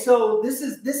 Okay, so this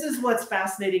is what's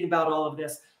fascinating about all of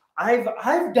this.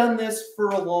 I've done this for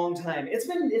a long time. It's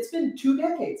been 2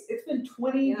 decades. It's been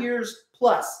 20 years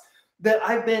plus that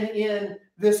I've been in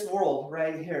this world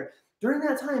right here. During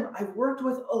that time, I've worked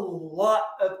with a lot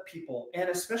of people, and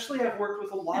especially I've worked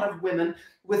with a lot of women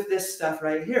with this stuff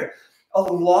right here. A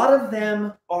lot of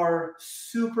them are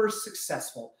super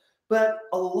successful, but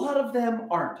a lot of them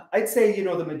aren't. I'd say,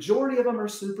 the majority of them are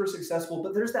super successful,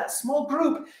 but there's that small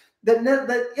group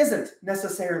that isn't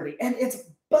necessarily, and it's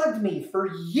bugged me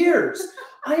for years.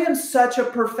 I am such a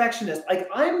perfectionist. Like,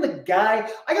 I'm the guy,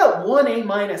 I got 1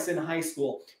 A- in high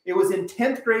school. It was in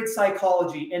 10th grade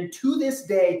psychology. And to this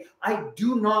day, I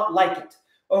do not like it.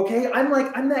 Okay.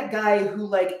 I'm that guy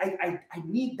who I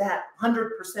need that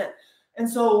 100%. And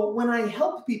so when I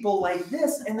help people like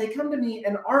this and they come to me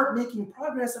and aren't making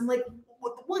progress, I'm like,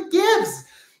 what gives?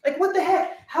 Like, what the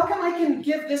heck? How come I can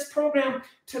give this program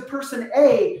to person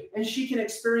A and she can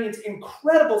experience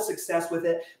incredible success with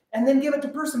it, and then give it to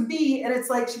person B and it's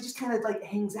like she just kind of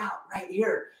hangs out right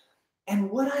here? And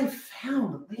what I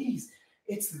found, ladies,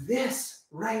 it's this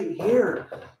right here.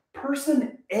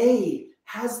 Person A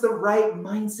has the right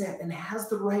mindset and has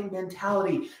the right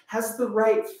mentality, has the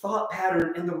right thought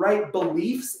pattern and the right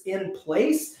beliefs in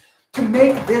place to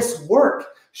make this work.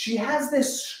 She has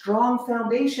this strong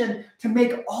foundation to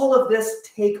make all of this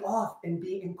take off and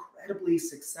be incredibly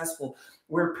successful,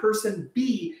 where person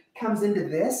B comes into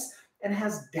this and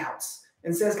has doubts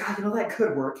and says, God, that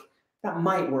could work. That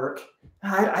might work.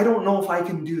 I don't know if I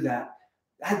can do that.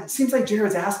 It seems like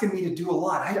Jared's asking me to do a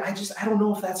lot. I don't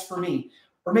know if that's for me.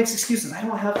 Or makes excuses. I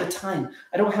don't have the time.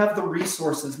 I don't have the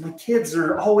resources. My kids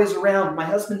are always around. My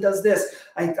husband does this.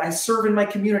 I serve in my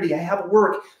community. I have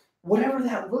work. Whatever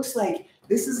that looks like,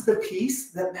 this is the piece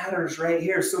that matters right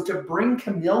here. So to bring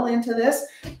Camille into this,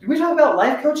 did we talk about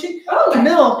life coaching? Oh,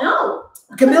 Camille, no.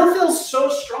 Camille feels so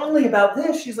strongly about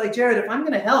this. She's like, Jared, if I'm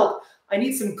going to help, I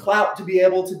need some clout to be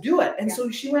able to do it. And so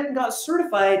she went and got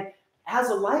certified as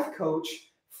a life coach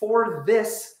for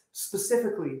this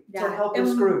specifically to help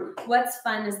this group. What's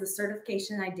fun is the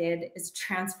certification I did is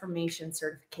transformation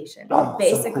certification. Oh,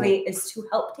 basically so cool. is to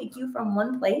help take you from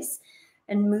one place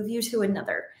and move you to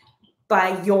another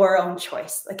by your own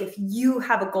choice. Like, if you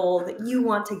have a goal that you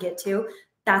want to get to,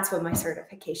 that's what my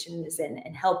certification is in,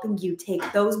 and helping you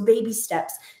take those baby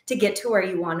steps to get to where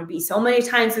you want to be. So many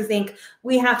times we think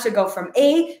we have to go from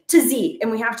A to Z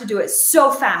and we have to do it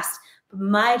so fast. But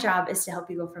my job is to help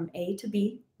you go from A to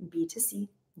B, B to C,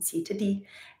 and C to D,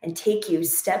 and take you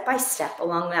step by step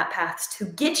along that path to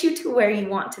get you to where you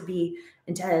want to be,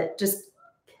 and to just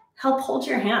help hold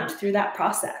your hand through that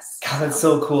process. God, that's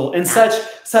so cool, and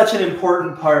such an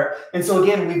important part. And so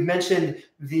again, we've mentioned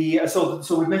the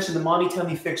we've mentioned the Mommy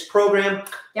Tummy Fix program.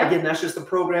 Yep. Again, that's just the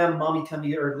program,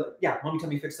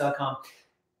 mommytummyfix.com.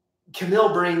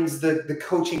 Camille brings the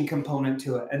coaching component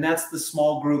to it, and that's the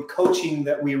small group coaching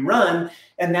that we run.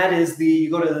 And that is you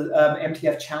go to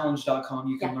mtfchallenge.com.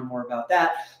 You can learn more about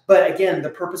that. But again, the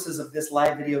purposes of this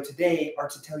live video today are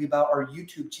to tell you about our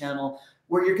YouTube channel,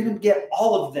 where you're going to get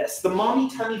all of this. The Mommy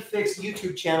Tummy Fix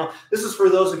YouTube channel. This is for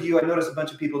those of you, I noticed a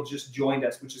bunch of people just joined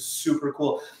us, which is super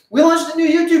cool. We launched a new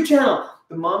YouTube channel.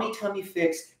 The Mommy Tummy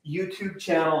Fix YouTube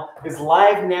channel is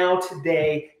live now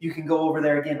today. You can go over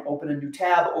there again, open a new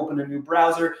tab, open a new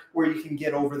browser where you can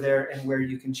get over there and where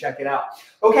you can check it out.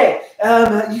 Okay,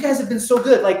 you guys have been so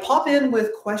good. Like, pop in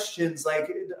with questions,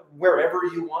 like wherever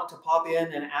you want to pop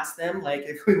in and ask them. Like,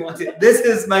 if we want to. This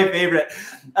is my favorite.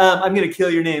 I'm gonna kill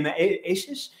your name,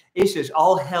 Ashish.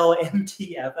 All hell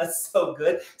MTF. That's so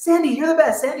good. Sandy, you're the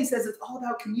best. Sandy says it's all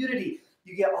about community.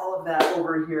 You get all of that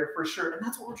over here for sure. And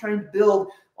that's what we're trying to build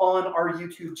on our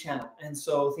YouTube channel. And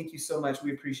so thank you so much.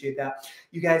 We appreciate that.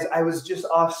 You guys, I was just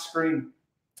off screen.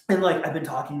 And like, I've been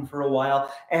talking for a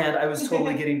while and I was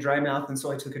totally getting dry mouth. And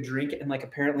so I took a drink and like,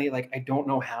 apparently like, I don't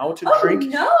know how to drink.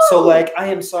 No. So like, I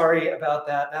am sorry about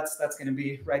that. That's going to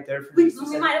be right there for me.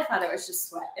 We might have thought it was just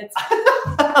sweat. It's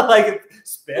like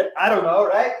spit. I don't know.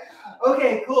 Right.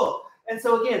 Okay, cool. And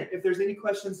so again, if there's any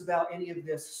questions about any of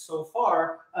this so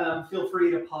far, feel free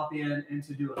to pop in and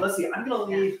to do it. Let's see. I'm gonna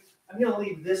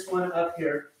leave this one up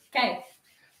here. Okay.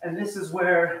 And this is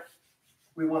where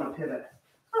we want to pivot.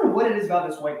 I don't know what it is about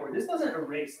this whiteboard. This doesn't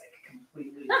erase like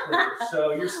completely clear.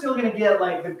 So you're still gonna get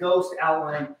like the ghost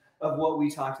outline of what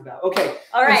we talked about. Okay.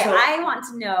 All right. So, I want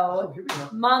to know, here we go.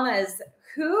 mamas,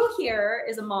 who here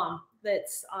is a mom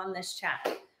that's on this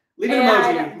chat? Leave an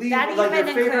emoji. Leave that like your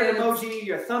even favorite includes- emoji,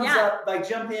 your thumbs up, like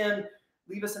jump in,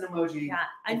 leave us an emoji. Yeah,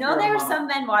 I if know you're a there are mama. some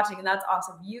men watching, and that's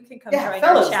awesome. You can come Yeah, join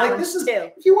fellas, the challenge like this is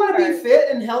too. if you want to be Or- fit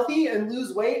and healthy and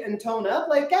lose weight and tone up,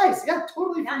 like guys, yeah,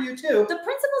 totally for you too. The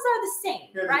principles are the same,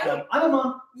 Here they right? come. I'm a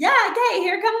mom. Yeah, okay,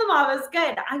 here come the mamas.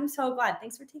 Good. I'm so glad.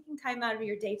 Thanks for taking time out of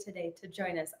your day today to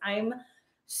join us. I'm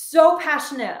so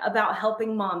passionate about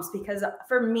helping moms because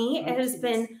for me, it has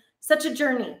been such a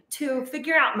journey to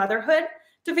figure out motherhood,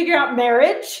 to figure out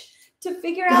marriage, to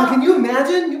figure Now, out. can you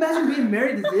imagine? You imagine being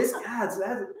married to this? God, that's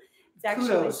It's actually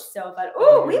kudos. so fun.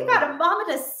 Oh, we've got a mama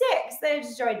to 6 that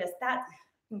just joined us. That's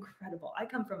incredible. I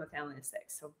come from a family of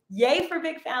 6, so yay for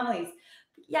big families.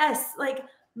 But yes, like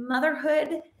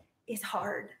motherhood is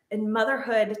hard and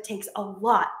motherhood takes a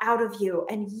lot out of you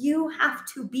and you have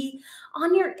to be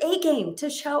on your A game to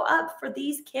show up for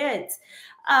these kids.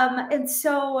 And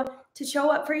so to show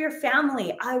up for your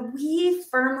family, we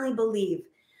firmly believe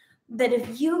that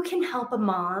if you can help a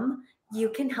mom, you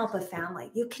can help a family.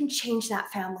 You can change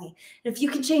that family. And if you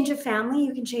can change a family,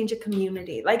 you can change a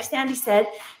community. Like Sandy said,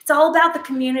 it's all about the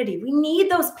community. We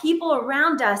need those people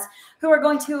around us who are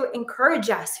going to encourage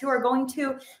us, who are going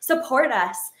to support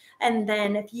us. And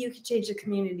then if you can change the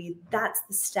community, that's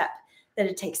the step that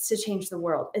it takes to change the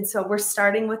world. And so we're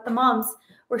starting with the moms.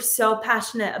 We're so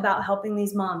passionate about helping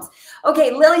these moms.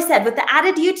 Okay, Lily said, with the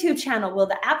added YouTube channel, will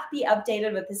the app be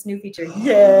updated with this new feature?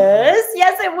 Yes,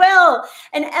 yes, it will.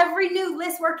 And every new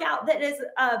list workout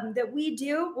that we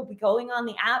do will be going on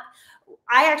the app.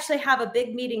 I actually have a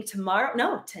big meeting tonight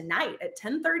at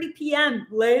 10:30 p.m.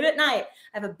 late at night.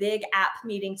 I have a big app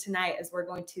meeting tonight as we're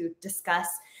going to discuss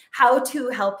how to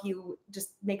help you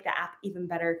just make the app even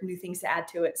better, new things to add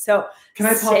to it. So can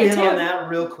I pop in on that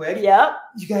real quick? Yep.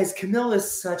 You guys, Camille is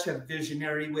such a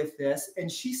visionary with this, and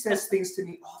she says things to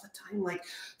me all the time, like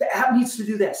the app needs to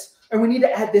do this, and we need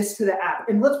to add this to the app,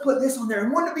 and let's put this on there,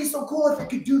 and wouldn't it be so cool if it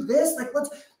could do this? Like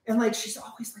and like she's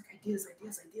always like ideas,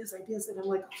 and I'm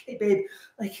like, okay, babe,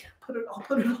 like I'll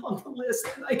put it on the list,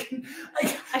 and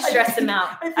I stress him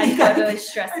out. I totally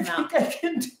stress him out. I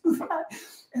can do that.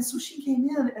 And so she came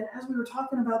in, and as we were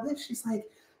talking about this, she's like,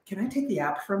 can I take the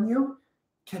app from you?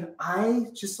 Can I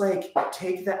just like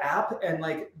take the app and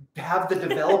like have the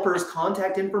developer's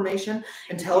contact information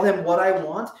and tell them what I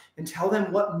want and tell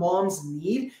them what moms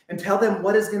need and tell them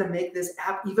what is going to make this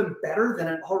app even better than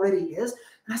it already is?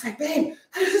 And I was like, babe,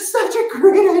 that is such a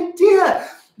great idea.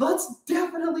 Let's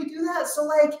definitely do that. So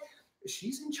like,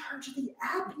 she's in charge of the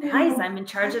app now. Nice, I'm in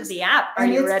charge of the app. Are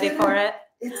you ready for it?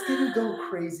 It's going to go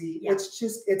crazy. Yeah.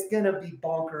 It's going to be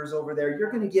bonkers over there.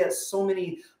 You're going to get so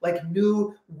many like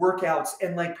new workouts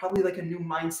and like probably like a new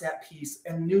mindset piece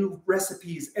and new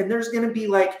recipes. And there's going to be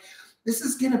like, this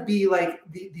is going to be like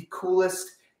the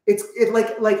coolest.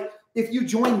 Like if you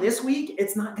join this week,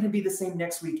 it's not going to be the same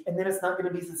next week. And then it's not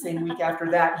going to be the same week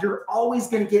after that. You're always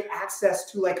going to get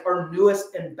access to like our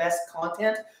newest and best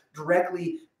content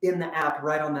directly in the app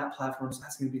right on that platform. So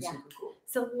that's going to be super cool.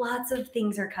 So lots of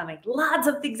things are coming. Lots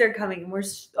of things are coming. And we're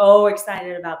so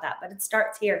excited about that. But it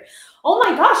starts here. Oh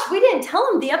my gosh, we didn't tell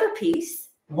them the other piece.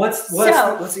 What's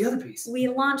the other piece? We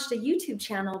launched a YouTube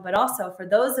channel, but also for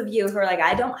those of you who are like,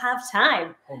 I don't have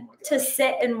time to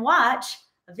sit and watch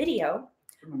a video,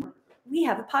 we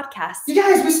have a podcast. You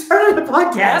guys, we started a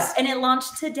podcast. Yep, and it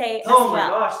launched today as well. Oh my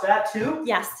well. gosh, that too?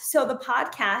 Yes. So the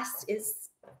podcast is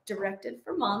directed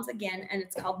for moms again, and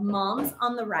it's called Moms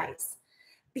on the Rise.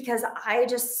 because I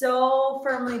just so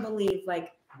firmly believe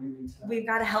like we've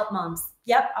got to help moms.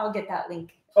 Yep, I'll get that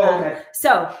link. Okay.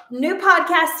 So new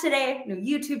podcast today, new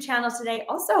YouTube channel today.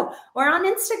 Also, we're on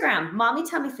Instagram, Mommy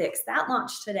Tummy Fix. That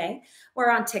launched today. We're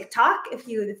on TikTok.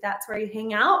 If that's where you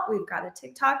hang out, we've got a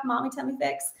TikTok, Mommy Tummy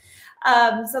Fix.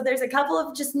 So there's a couple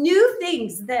of just new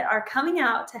things that are coming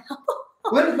out to help.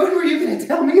 When were you going to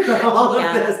tell me about all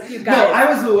of this? You No, guys.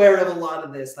 I was aware of a lot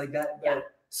of this, like that. Yeah.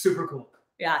 Super cool.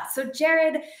 Yeah. So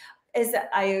Jared because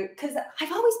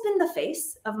I've always been the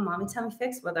face of Mommy Tummy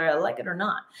Fix, whether I like it or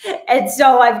not. And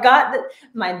so I've got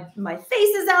my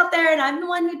face is out there, and I'm the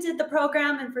one who did the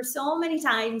program. And for so many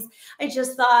times, I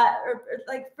just thought,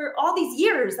 like for all these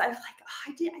years, I was like,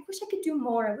 oh, I wish I could do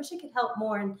more. I wish I could help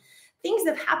more. And things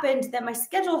have happened that my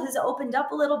schedule has opened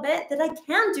up a little bit that I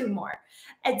can do more.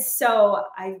 And so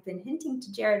I've been hinting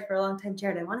to Jared for a long time,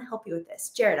 Jared, I want to help you with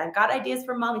this. Jared, I've got ideas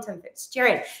for Mommy Tummy Fix.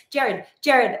 Jared.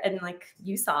 And like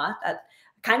you saw that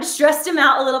kind of stressed him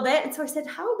out a little bit. And so I said,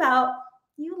 how about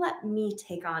you let me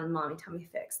take on Mommy Tummy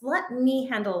Fix? Let me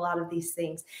handle a lot of these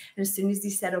things. And as soon as he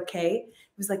said, okay,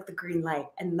 it was like the green light.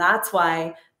 And that's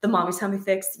why the Mommy Tummy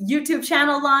Fix YouTube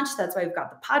channel launched. That's why we've got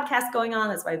the podcast going on.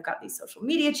 That's why we've got these social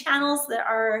media channels that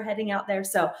are heading out there.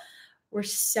 So we're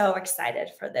so excited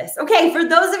for this. Okay, for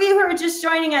those of you who are just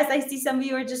joining us, I see some of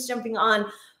you are just jumping on.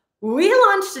 We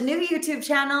launched a new YouTube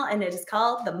channel, and it is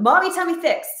called the Mommy Tummy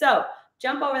Fix. So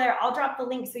jump over there. I'll drop the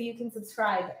link so you can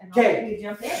subscribe. Okay,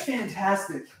 jump in.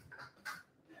 Fantastic.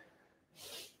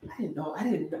 I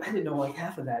didn't know like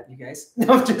half of that, you guys.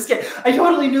 No, I'm just kidding. I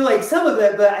totally knew like some of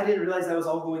it, but I didn't realize that was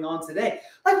all going on today.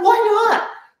 Like, why not?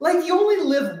 Like, you only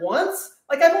live once.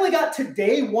 Like, I've only got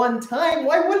today one time.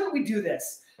 Why wouldn't we do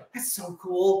this? That's so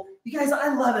cool. You guys,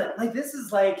 I love it. Like, this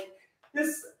is like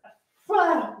this.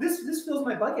 Wow, this fills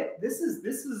my bucket. This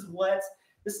is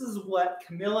what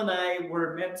Camille and I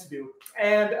were meant to do.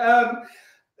 And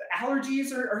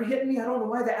allergies are hitting me. I don't know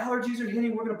why the allergies are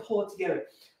hitting. We're gonna pull it together.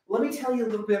 Let me tell you a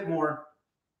little bit more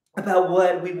about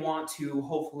what we want to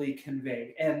hopefully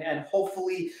convey, and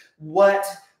hopefully what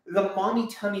the Mommy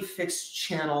Tummy Fix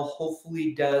channel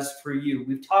hopefully does for you.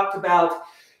 We've talked about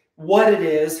what it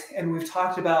is, and we've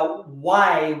talked about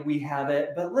why we have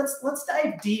it, but let's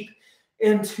dive deep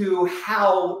into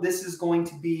how this is going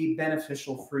to be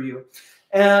beneficial for you.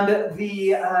 And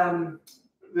the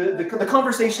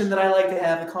conversation that I like to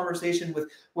have, the conversation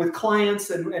with clients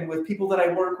and with people that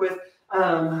I work with,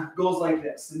 goes like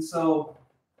this. And so,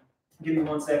 give me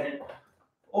 1 second.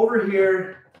 Over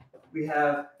here, we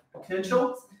have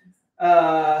potential.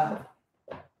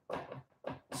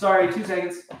 Sorry, 2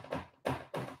 seconds.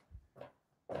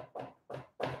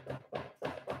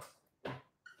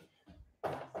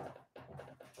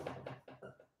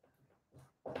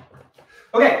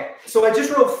 Okay, so I just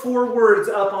wrote 4 words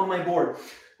up on my board.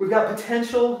 We've got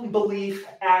potential, belief,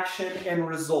 action, and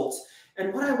results.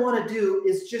 And what I want to do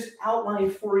is just outline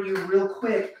for you real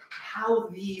quick how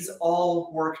these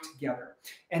all work together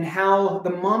and how the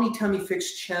Mommy Tummy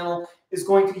Fix channel is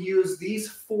going to use these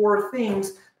 4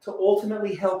 things to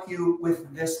ultimately help you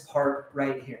with this part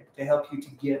right here, to help you to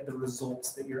get the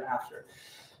results that you're after.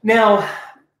 Now,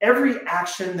 every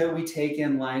action that we take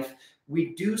in life,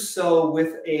 we do so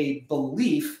with a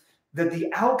belief that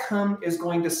the outcome is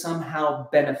going to somehow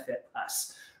benefit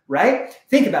us, right?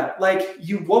 Think about it. Like,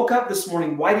 you woke up this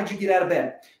morning. Why did you get out of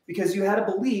bed? Because you had a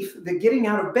belief that getting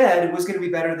out of bed was going to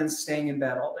be better than staying in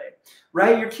bed all day,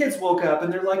 right? Your kids woke up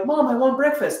and they're like, Mom, I want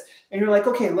breakfast. And you're like,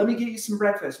 okay, let me get you some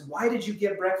breakfast. Why did you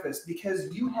get breakfast?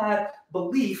 Because you had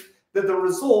belief that the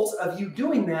results of you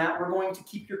doing that were going to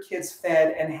keep your kids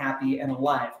fed and happy and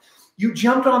alive. You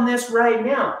jumped on this right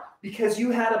now because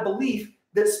you had a belief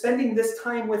that spending this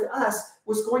time with us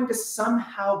was going to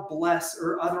somehow bless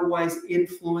or otherwise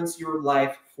influence your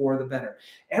life for the better.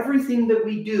 Everything that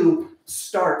we do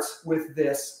starts with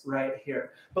this right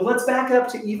here. But let's back up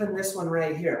to even this one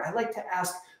right here. I like to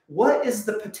ask, what is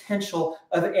the potential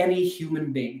of any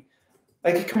human being?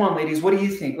 Like, come on, ladies, what do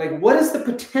you think? Like, what is the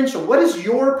potential? What is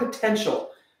your potential?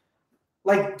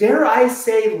 Like, dare I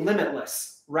say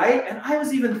limitless, right? And I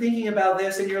was even thinking about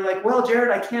this, and you're like, well,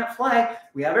 Jared, I can't fly.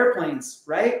 We have airplanes,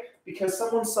 right? Because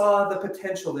someone saw the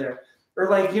potential there. Or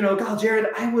like, you know, God, Jared,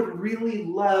 I would really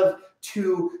love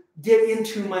to get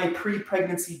into my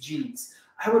pre-pregnancy genes.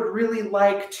 I would really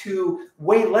like to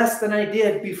weigh less than I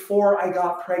did before I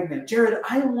got pregnant. Jared,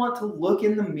 I want to look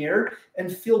in the mirror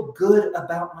and feel good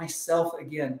about myself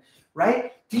again,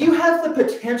 right? Do you have the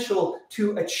potential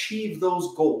to achieve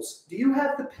those goals? Do you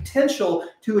have the potential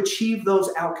to achieve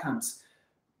those outcomes?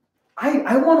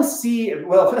 I want to see,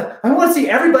 well, I want to see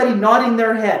everybody nodding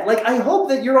their head. Like, I hope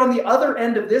that you're on the other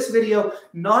end of this video,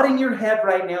 nodding your head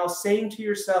right now, saying to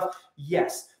yourself,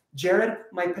 yes, Jared,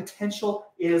 my potential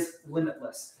is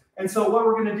limitless. And so what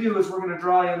we're going to do is we're going to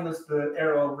draw in the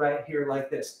arrow right here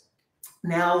like this.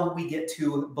 Now we get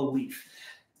to belief.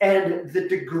 And the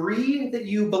degree that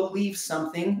you believe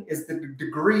something is the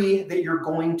degree that you're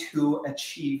going to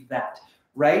achieve that.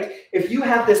 Right? If you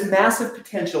have this massive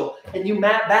potential and you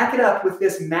back it up with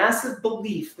this massive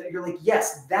belief that you're like,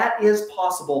 yes, that is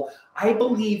possible. I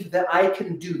believe that I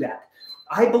can do that.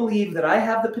 I believe that I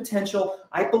have the potential.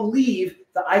 I believe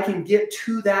that I can get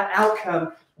to that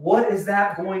outcome. What is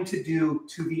that going to do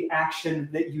to the action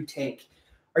that you take?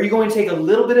 Are you going to take a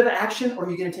little bit of action, or are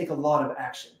you going to take a lot of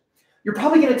action? You're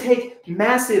probably going to take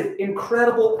massive,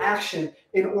 incredible action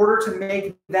in order to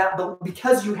make that,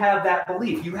 because you have that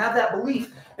belief. You have that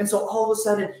belief, and so all of a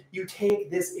sudden, you take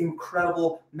this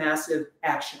incredible, massive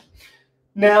action.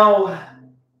 Now,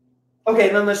 okay,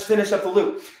 then let's finish up the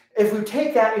loop. If we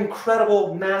take that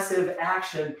incredible, massive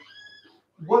action,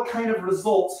 what kind of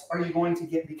results are you going to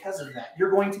get because of that? You're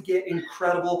going to get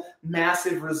incredible,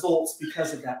 massive results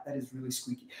because of that. That is really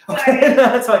squeaky. Okay,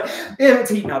 that's fine. It's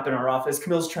heating up in our office.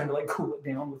 Camille's trying to like cool it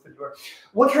down with the door.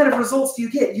 What kind of results do you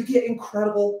get? You get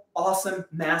incredible, awesome,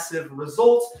 massive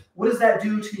results. What does that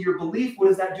do to your belief? What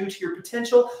does that do to your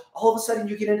potential? All of a sudden,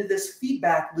 you get into this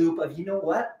feedback loop of, you know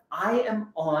what? I am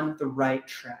on the right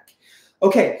track.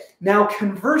 Okay, now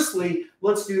conversely,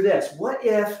 let's do this. What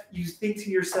if you think to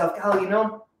yourself, golly, you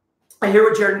know, I hear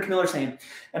what Jared and Camille are saying,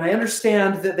 and I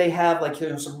understand that they have like, you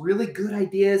know, some really good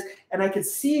ideas, and I could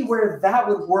see where that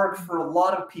would work for a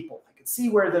lot of people. I could see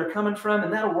where they're coming from,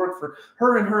 and that'll work for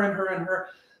her and her and her and her.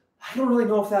 I don't really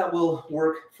know if that will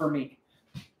work for me.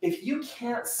 If you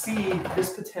can't see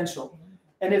this potential,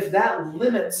 and if that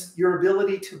limits your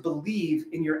ability to believe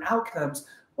in your outcomes,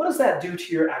 what does that do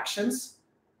to your actions?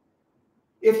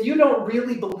 If you don't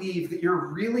really believe that you're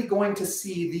really going to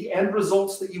see the end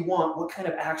results that you want, what kind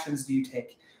of actions do you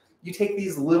take? You take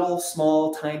these little,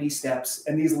 small, tiny steps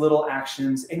and these little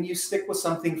actions, and you stick with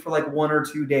something for like 1 or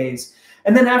 2 days.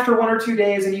 And then after 1 or 2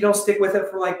 days, and you don't stick with it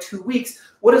for like 2 weeks,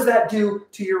 what does that do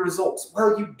to your results?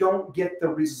 Well, you don't get the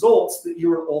results that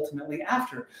you were ultimately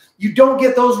after. You don't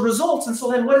get those results. And so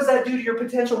then what does that do to your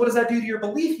potential? What does that do to your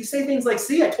belief? You say things like,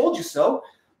 see, I told you so.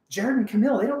 Jared and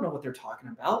Camille, they don't know what they're talking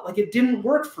about. Like, it didn't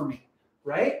work for me,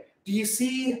 right? Do you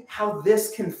see how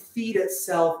this can feed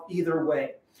itself either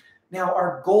way? Now,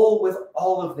 our goal with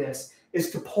all of this is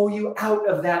to pull you out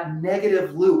of that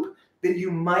negative loop that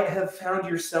you might have found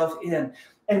yourself in.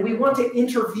 And we want to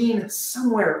intervene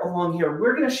somewhere along here.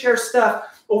 We're going to share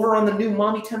stuff over on the new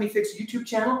Mommy Tummy Fix YouTube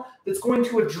channel that's going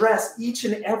to address each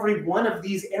and every one of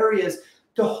these areas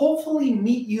to hopefully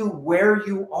meet you where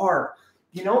you are.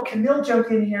 You know, Camille jumped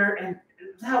in here, and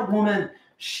that woman,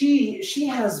 she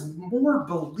has more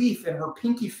belief in her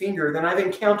pinky finger than I've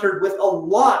encountered with a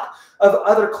lot of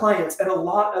other clients and a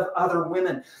lot of other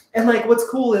women. And like, what's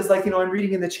cool is like, you know, I'm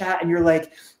reading in the chat and you're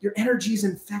like, your energy is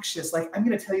infectious. Like, I'm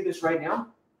going to tell you this right now.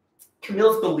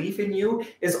 Camille's belief in you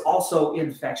is also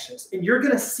infectious. And you're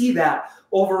going to see that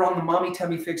over on the Mommy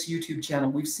Tummy Fix YouTube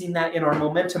channel. We've seen that in our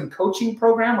Momentum coaching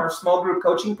program, our small group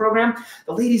coaching program.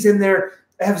 The ladies in there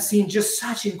have seen just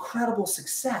such incredible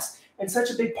success. And such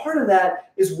a big part of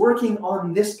that is working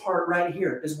on this part right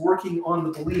here, is working on the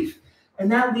belief.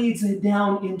 And that leads it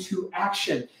down into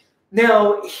action.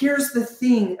 Now, here's the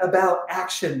thing about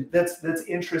action that's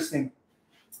interesting.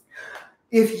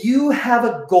 If you have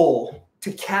a goal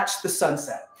to catch the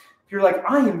sunset, if you're like,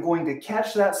 I am going to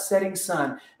catch that setting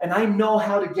sun, and I know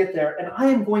how to get there, and I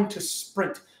am going to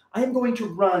sprint, I am going to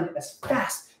run as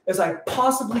fast as I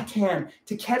possibly can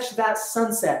to catch that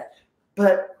sunset,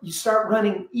 but you start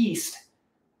running east,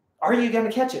 are you going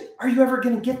to catch it? Are you ever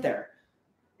going to get there?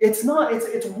 It's not,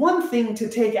 it's one thing to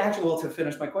take action. Well, to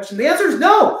finish my question, the answer is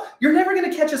no. You're never going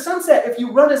to catch a sunset if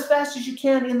you run as fast as you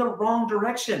can in the wrong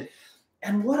direction.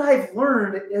 And what I've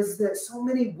learned is that so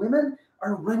many women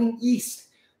are running east.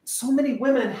 So many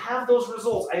women have those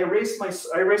results. I erased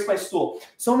my stool.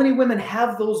 So many women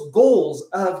have those goals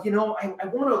of, you know, I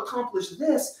want to accomplish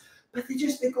this, but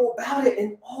they go about it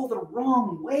in all the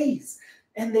wrong ways.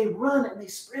 And they run and they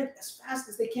sprint as fast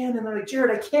as they can. And they're like,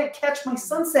 Jared, I can't catch my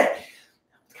sunset.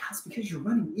 It's because you're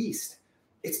running east.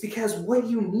 It's because what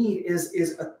you need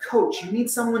is a coach. You need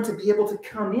someone to be able to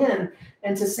come in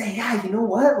and to say, yeah, you know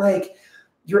what? Like,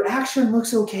 your action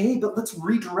looks okay, but let's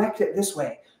redirect it this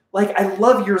way. Like, I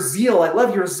love your zeal. I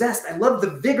love your zest. I love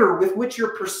the vigor with which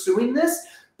you're pursuing this,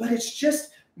 but it's just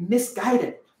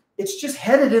misguided. it's just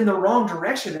headed in the wrong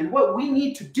direction. And what we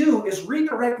need to do is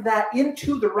redirect that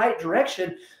into the right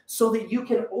direction so that you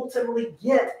can ultimately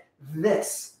get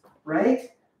this,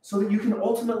 right? So that you can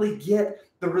ultimately get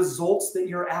the results that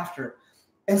you're after.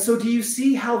 And so do you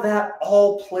see how that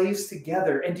all plays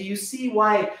together? And do you see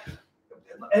why,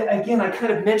 again, I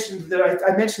kind of mentioned that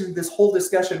I mentioned this whole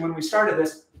discussion when we started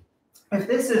this. If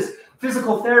this is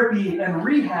physical therapy and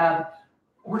rehab,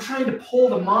 we're trying to pull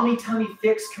the Mommy Tummy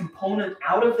Fix component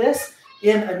out of this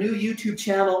in a new YouTube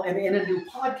channel and in a new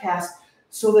podcast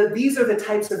so that these are the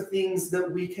types of things that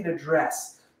we can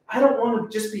address. I don't want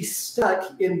to just be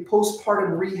stuck in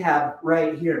postpartum rehab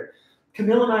right here.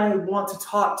 Camille and I want to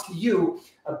talk to you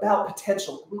about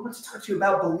potential. We want to talk to you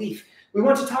about belief. We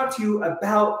want to talk to you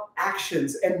about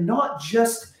actions, and not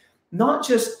just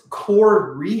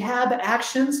core rehab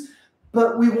actions,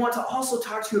 but we want to also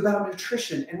talk to you about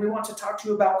nutrition, and we want to talk to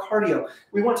you about cardio.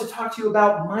 We want to talk to you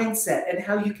about mindset and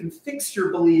how you can fix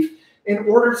your belief in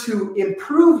order to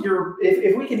improve your,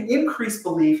 if we can increase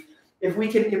belief, if we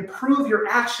can improve your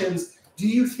actions, do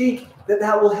you think that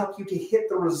that will help you to hit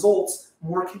the results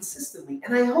more consistently?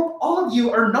 And I hope all of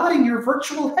you are nodding your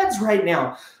virtual heads right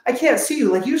now. I can't see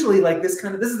you. Like usually like this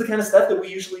is the kind of stuff that we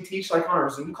usually teach like on our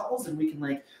Zoom calls, and we can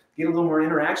like get a little more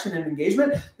interaction and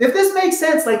engagement. If this makes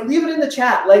sense, like leave it in the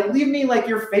chat. Like leave me like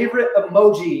your favorite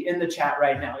emoji in the chat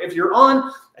right now. If you're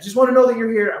on, I just want to know that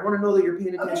you're here. I want to know that you're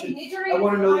paying attention. I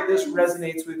want to know that this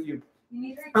resonates with you.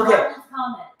 Okay.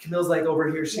 Camille's like over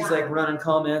here. She's like running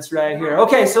comments right here.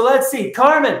 Okay, so let's see.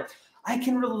 Carmen, I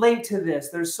can relate to this.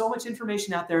 There's so much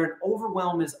information out there and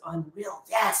overwhelm is unreal.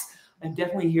 Yes, I'm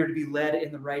definitely here to be led in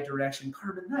the right direction.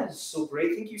 Carmen, that is so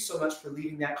great. Thank you so much for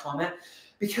leaving that comment,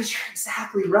 because you're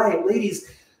exactly right.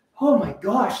 Ladies, oh my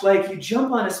gosh, like you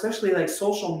jump on especially like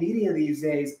social media these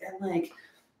days, and like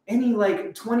any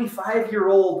like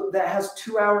 25-year-old that has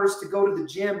 2 hours to go to the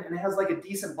gym and has like a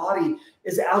decent body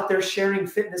is out there sharing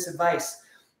fitness advice.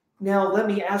 Now, let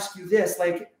me ask you this,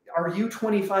 like, are you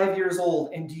 25 years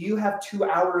old and do you have 2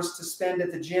 hours to spend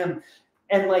at the gym?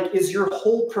 And like, is your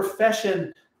whole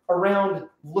profession around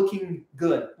looking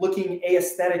good, looking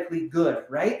aesthetically good,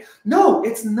 right? No,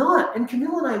 it's not. And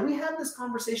Camille and I, we have this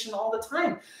conversation all the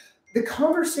time. The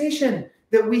conversation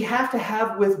that we have to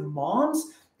have with moms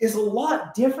is a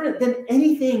lot different than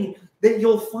anything that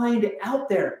you'll find out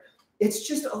there. It's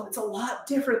a lot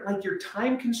different. Like your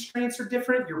time constraints are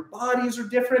different. Your bodies are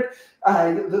different.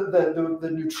 The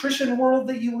nutrition world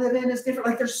that you live in is different.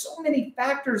 Like there's so many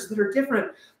factors that are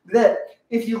different that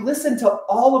if you listen to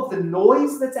all of the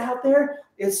noise that's out there,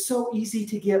 it's so easy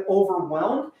to get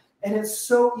overwhelmed. And it's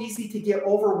so easy to get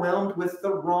overwhelmed with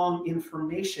the wrong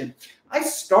information. I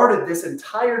started this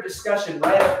entire discussion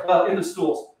right up in the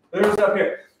stools. There's up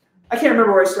here. I can't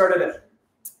remember where I started it.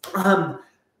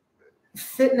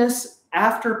 Fitness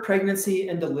after pregnancy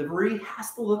and delivery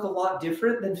has to look a lot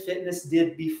different than fitness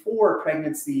did before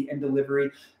pregnancy and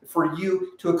delivery for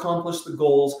you to accomplish the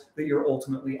goals that you're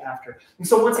ultimately after. And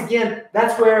so once again,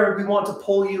 that's where we want to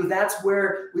pull you. That's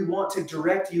where we want to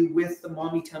direct you with the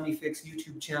Mommy Tummy Fix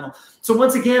YouTube channel. So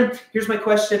once again, here's my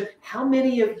question. How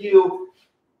many of you,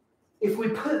 if we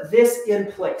put this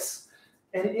in place,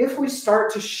 and if we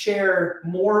start to share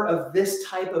more of this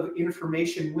type of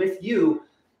information with you,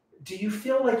 do you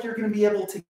feel like you're going to be able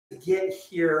to get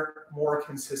here more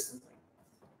consistently?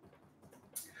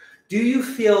 Do you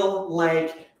feel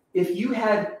like if you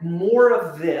had more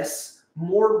of this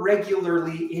more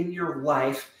regularly in your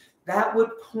life, that would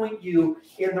point you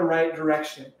in the right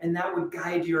direction and that would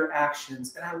guide your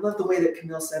actions? And I love the way that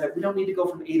Camille said it. We don't need to go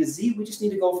from A to Z. We just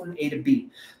need to go from A to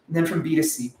B, and then from B to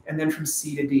C, and then from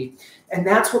C to D. And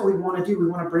that's what we want to do. We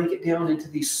want to break it down into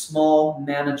these small,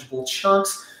 manageable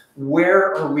chunks.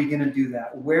 Where are we going to do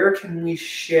that? Where can we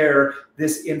share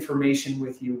this information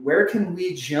with you? Where can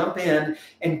we jump in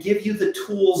and give you the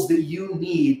tools that you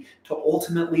need to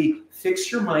ultimately fix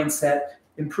your mindset,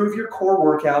 improve your core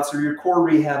workouts or your core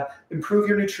rehab, improve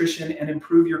your nutrition, and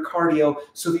improve your cardio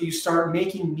so that you start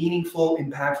making meaningful,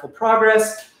 impactful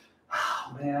progress?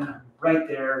 Oh, man, right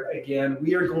there again.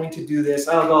 We are going to do this.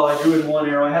 Oh, God, I drew in one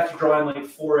arrow. I have to draw in like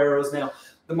 4 arrows now.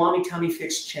 The Mommy Tummy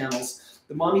Fix channels.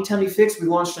 The Mommy Tummy Fix, we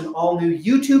launched an all-new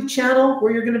YouTube channel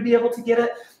where you're going to be able to get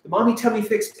it. The Mommy Tummy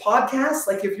Fix podcast,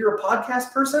 like if you're a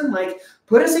podcast person, like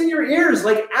put us in your ears,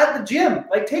 like at the gym,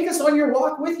 like take us on your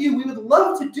walk with you. We would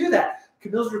love to do that.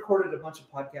 Camille's recorded a bunch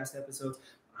of podcast episodes.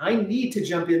 I need to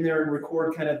jump in there and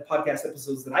record kind of podcast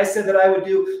episodes that I said that I would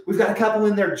do. We've got a couple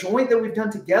in there joint that we've done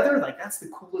together. Like that's the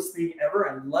coolest thing ever.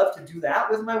 I love to do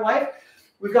that with my wife.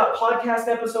 We've got podcast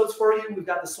episodes for you. We've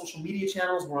got the social media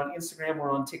channels. We're on Instagram.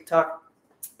 We're on TikTok.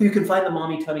 You can find the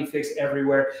Mommy Tummy Fix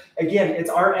everywhere. Again, it's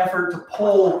our effort to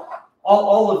pull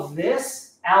all of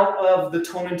this out of the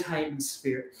Tone and Tighten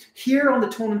sphere. Here on the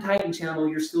Tone and Tighten channel,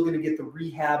 you're still going to get the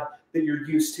rehab that you're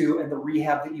used to and the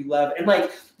rehab that you love. And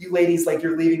like you ladies, like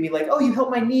you're leaving me like, oh, you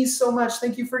helped my knees so much.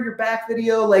 Thank you for your back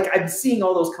video. Like I'm seeing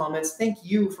all those comments. Thank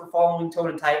you for following Tone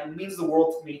and Tighten. It means the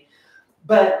world to me.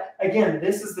 But again,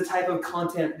 this is the type of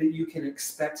content that you can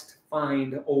expect to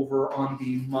find over on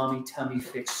the Mommy Tummy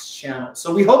Fix channel.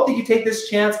 So we hope that you take this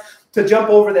chance to jump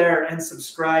over there and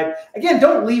subscribe. Again,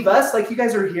 don't leave us. Like you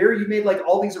guys are here. You made like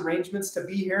all these arrangements to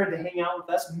be here and to hang out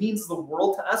with us. It means the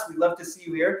world to us. We love to see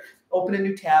you here. Open a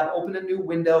new tab, open a new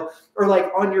window, or like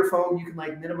on your phone, you can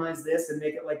like minimize this and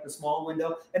make it like the small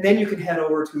window. And then you can head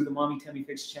over to the Mommy Tummy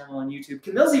Fix channel on YouTube.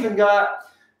 Camille's even got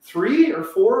 3 or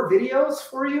 4 videos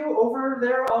for you over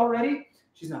there already.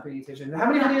 She's not paying attention.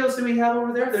 How many videos do we have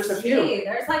over there? There's a few.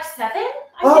 There's like 7,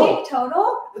 I think,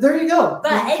 total. There you go.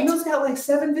 But Camille's got like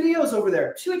 7 videos over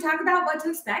there. Should we talk about what to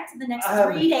expect in the next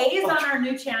 3 days on our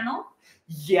new channel?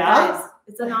 Yeah. Guys,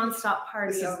 it's a nonstop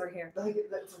party over here.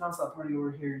 That's a nonstop party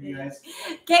over here, you guys.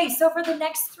 Okay, so for the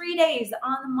next 3 days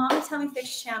on the Mommy Tummy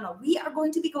Fix channel, we are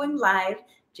going to be going live,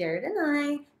 Jared and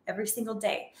I, every single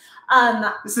day.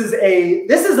 This is a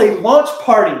launch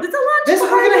party. It's a launch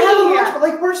party. We're gonna have a launch, but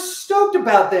like we're stoked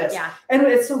about this. Yeah. And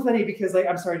it's so funny because like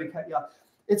I'm sorry to cut you off.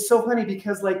 It's so funny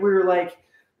because like we were like,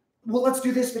 well, let's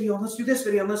do this video, and let's do this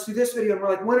video, and let's do this video. And we're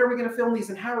like, when are we gonna film these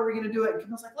and how are we gonna do it? And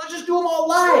Camille's like, let's just do them all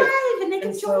live. And they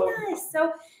can join us.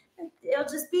 So it'll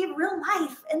just be real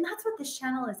life. And that's what this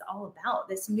channel is all about.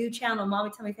 This new channel, Mommy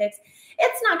Tummy Fix.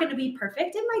 It's not going to be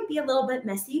perfect. It might be a little bit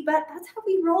messy, but that's how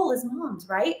we roll as moms,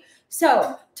 right?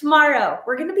 So tomorrow,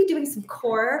 we're going to be doing some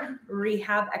core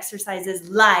rehab exercises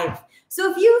live.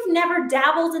 So if you've never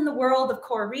dabbled in the world of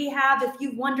core rehab, if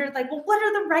you've wondered like, well, what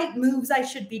are the right moves I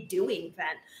should be doing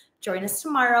then? Join us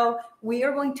tomorrow. We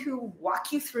are going to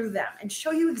walk you through them and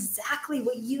show you exactly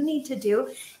what you need to do.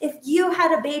 If you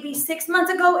had a baby 6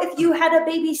 months ago, if you had a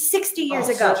baby 60 years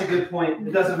ago. Such a good point.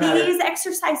 It doesn't matter. These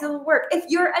exercises will work. If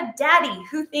you're a daddy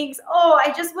who thinks, oh,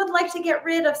 I just would like to get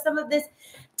rid of some of this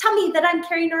tummy that I'm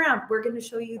carrying around, we're going to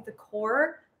show you the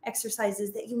core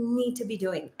exercises that you need to be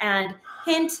doing. And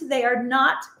hint, they are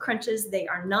not crunches. They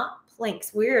are not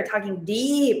planks. We're talking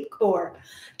deep core.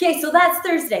 Okay, so that's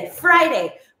Thursday.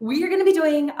 Friday, we are going to be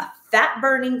doing a fat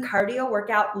burning cardio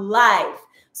workout live.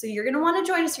 So you're going to want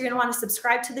to join us. You're going to want to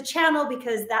subscribe to the channel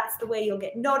because that's the way you'll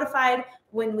get notified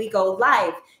when we go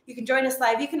live. You can join us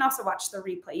live. You can also watch the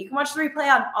replay. You can watch the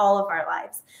replay on all of our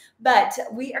lives. But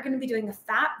we are going to be doing a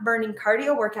fat burning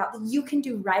cardio workout that you can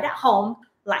do right at home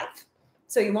live.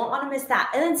 So you won't want to miss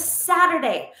that. And then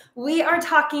Saturday, we are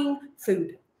talking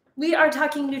food. We are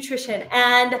talking nutrition.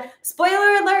 And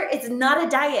spoiler alert, it's not a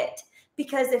diet.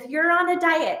 Because if you're on a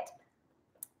diet,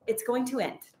 it's going to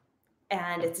end.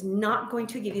 And it's not going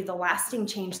to give you the lasting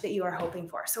change that you are hoping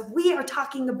for. So we are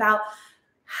talking about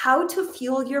how to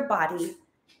fuel your body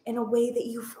in a way that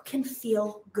you can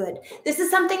feel good. This is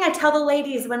something I tell the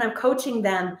ladies when I'm coaching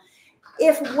them.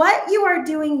 If what you are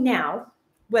doing now,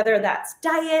 whether that's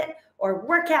diet or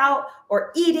workout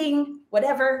or eating,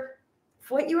 whatever, if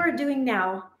what you are doing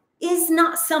now is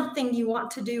not something you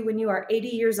want to do when you are 80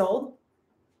 years old,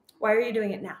 why are you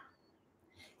doing it now?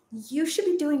 You should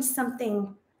be doing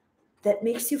something that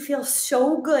makes you feel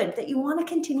so good that you want to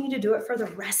continue to do it for the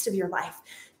rest of your life.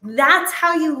 That's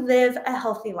how you live a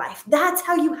healthy life. That's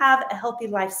how you have a healthy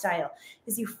lifestyle,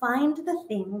 is you find the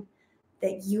thing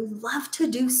that you love to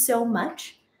do so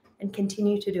much and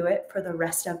continue to do it for the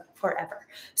rest of forever.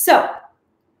 So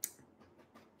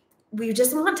we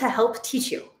just want to help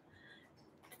teach you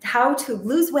how to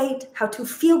lose weight, how to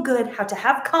feel good, how to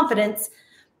have confidence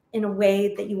in a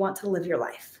way that you want to live your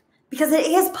life. Because it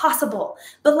is possible.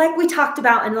 But like we talked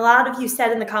about, and a lot of you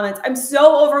said in the comments, I'm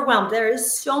so overwhelmed. There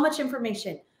is so much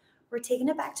information. We're taking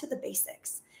it back to the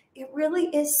basics. It really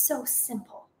is so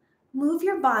simple. Move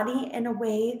your body in a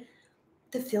way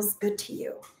that feels good to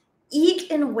you. Eat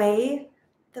in a way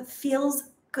that feels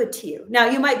good to you. Now,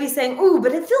 you might be saying, ooh,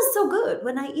 but it feels so good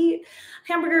when I eat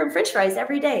hamburger and french fries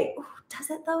every day. Ooh, does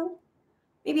it though?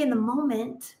 Maybe in the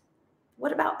moment.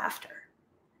 What about after?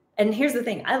 And here's the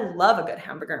thing. I love a good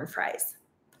hamburger and fries,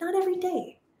 but not every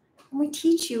day. And we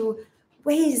teach you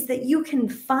ways that you can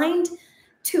find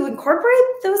to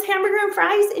incorporate those hamburger and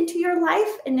fries into your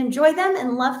life and enjoy them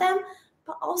and love them,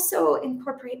 but also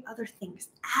incorporate other things.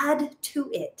 Add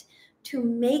to it to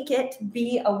make it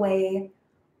be a way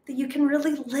that you can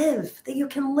really live, that you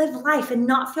can live life and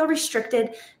not feel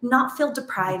restricted, not feel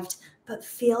deprived, but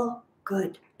feel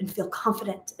good and feel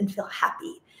confident and feel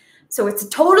happy. So it's a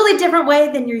totally different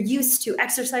way than you're used to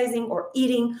exercising or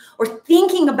eating or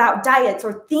thinking about diets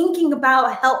or thinking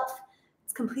about health.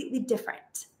 It's completely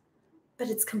different, but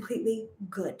it's completely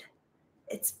good.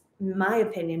 It's, in my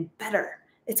opinion, better.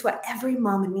 It's what every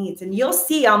mama needs. And you'll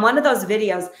see on one of those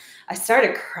videos, I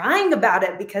started crying about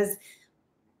it because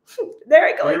there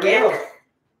I go again.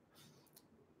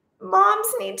 Moms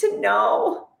need to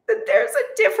know that there's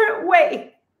a different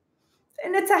way.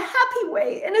 And it's a happy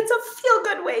way. And it's a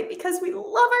feel-good way because we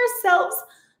love ourselves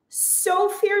so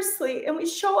fiercely. And we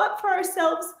show up for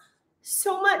ourselves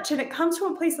so much. And it comes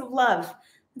from a place of love.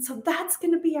 And so that's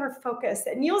going to be our focus.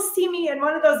 And you'll see me in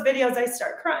one of those videos, I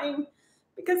start crying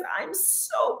because I'm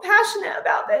so passionate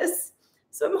about this.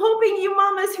 So I'm hoping you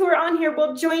mamas who are on here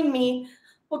will join me.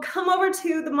 We'll come over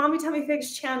to the Mommy Tummy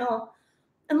Fix channel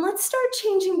and let's start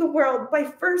changing the world by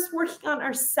first working on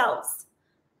ourselves.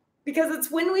 Because it's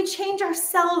when we change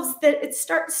ourselves that it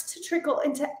starts to trickle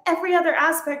into every other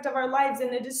aspect of our lives.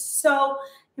 And it is so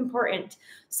important.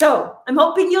 So I'm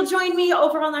hoping you'll join me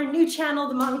over on our new channel,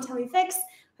 the Mommy Tummy Fix.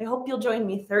 I hope you'll join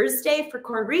me Thursday for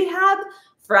core rehab,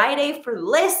 Friday for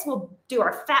LISS. We'll do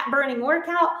our fat burning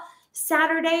workout.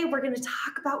 Saturday, we're going to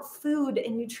talk about food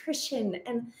and nutrition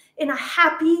and in a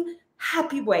happy,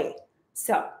 happy way.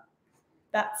 So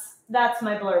that's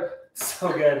my blurb.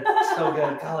 So good. So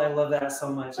good. God, I love that so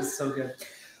much. It's so good.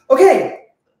 Okay.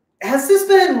 Has this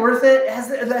been worth it?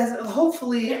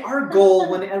 Hopefully our goal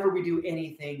whenever we do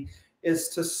anything is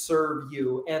to serve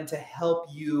you and to help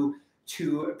you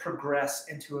to progress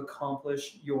and to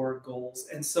accomplish your goals.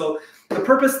 And so the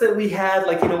purpose that we had,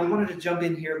 we wanted to jump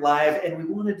in here live and we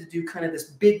wanted to do kind of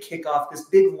this big kickoff, this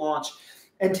big launch,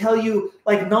 and tell you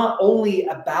not only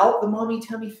about the Mommy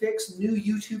Tummy Fix new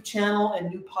YouTube channel and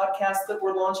new podcast that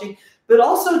we're launching, but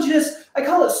also just, I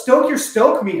call it stoke your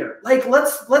stoke meter.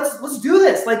 Let's do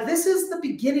this. This is the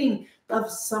beginning of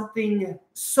something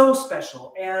so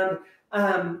special. And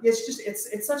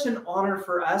it's such an honor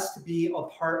for us to be a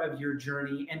part of your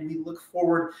journey, and we look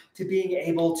forward to being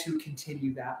able to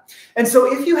continue that. And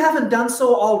so if you haven't done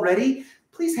so already,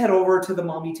 please head over to the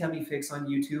Mommy Tummy Fix on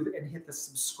YouTube and hit the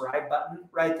subscribe button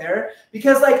right there.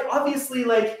 Because obviously,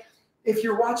 if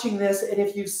you're watching this and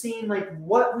if you've seen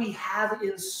what we have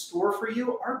in store for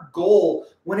you, our goal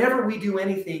whenever we do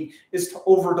anything is to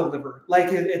over deliver.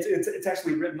 It's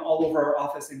actually written all over our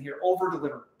office in here, over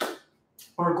deliver.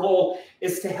 Our goal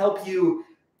is to help you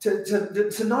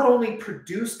to not only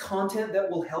produce content that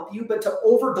will help you, but to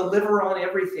over deliver on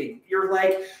everything. You're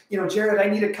Jared, I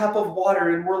need a cup of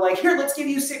water. And we're here, let's give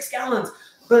you 6 gallons.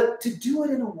 But to do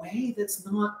it in a way that's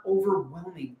not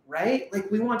overwhelming, right?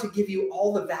 We want to give you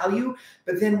all the value,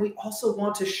 but then we also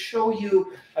want to show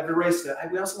you, I've erased it.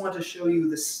 We also want to show you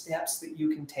the steps that you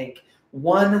can take,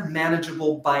 one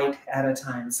manageable bite at a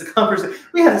time. It's a conversation.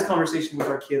 We have this conversation with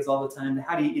our kids all the time. The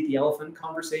how do you eat the elephant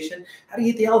conversation. How do you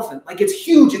eat the elephant? It's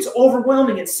huge. It's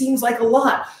overwhelming. It seems like a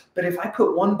lot. But if I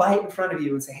put one bite in front of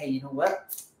you and say, hey, you know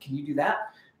what? Can you do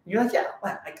that? And you're yeah,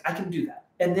 I can do that.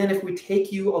 And then if we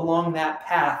take you along that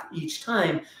path each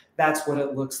time, that's what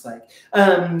it looks like.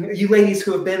 You ladies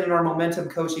who have been in our momentum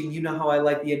coaching, you know how I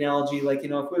like the analogy.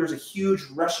 If there's a huge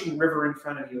rushing river in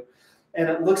front of you, and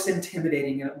it looks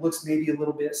intimidating and it looks maybe a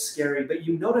little bit scary, but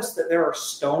you notice that there are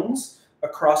stones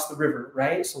across the river,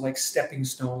 right? So stepping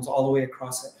stones all the way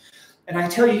across it. And I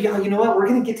tell you, you know what? We're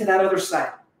going to get to that other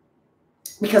side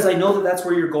because I know that that's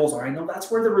where your goals are. I know that's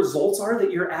where the results are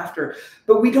that you're after,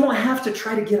 but we don't have to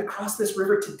try to get across this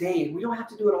river today. We don't have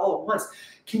to do it all at once.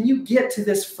 Can you get to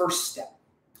this first step?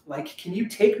 Can you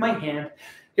take my hand?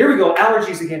 Here we go,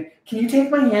 allergies again. Can you take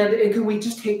my hand and can we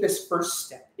just take this first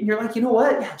step? And you're you know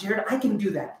what? Yeah, Jared, I can do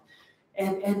that.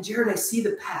 And Jared, I see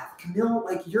the path. Camille,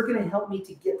 you're going to help me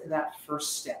to get to that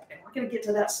first step. And we're going to get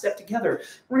to that step together.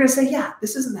 We're going to say, yeah,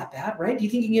 this isn't that bad, right? Do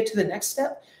you think you can get to the next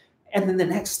step? And then the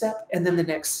next step, and then the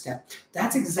next step.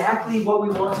 That's exactly what we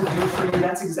want to do for you.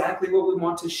 That's exactly what we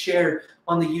want to share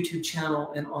on the YouTube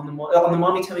channel and on the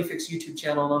Mommy Tummy Fix YouTube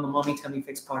channel and on the Mommy Tummy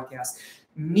Fix podcast.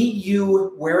 Meet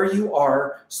you where you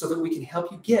are so that we can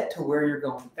help you get to where you're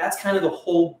going. That's kind of the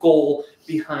whole goal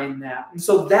behind that. And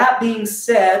so that being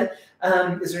said,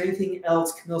 is there anything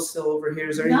else? Camille's still over here.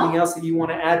 Is there anything else that you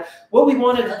want to add? What we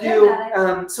wanted to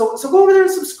do, so go over there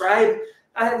and subscribe.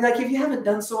 If you haven't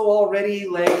done so already,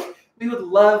 we would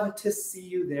love to see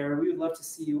you there. We would love to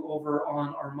see you over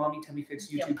on our Mommy Tummy Fix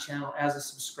YouTube channel as a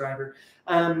subscriber.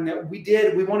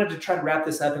 We wanted to try to wrap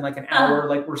this up in an hour.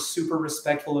 We're super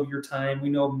respectful of your time. We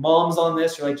know moms on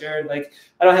this. You're Jared,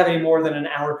 I don't have any more than an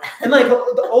hour. And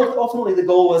ultimately the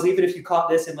goal was, even if you caught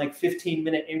this in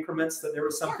 15-minute increments, that there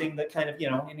was something that kind of,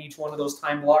 in each one of those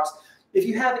time blocks. If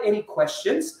you have any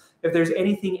questions, if there's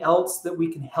anything else that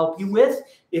we can help you with,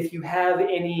 if you have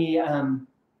any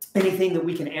anything that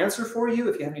we can answer for you,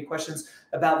 if you have any questions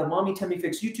about the Mommy Tummy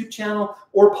Fix YouTube channel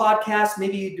or podcast,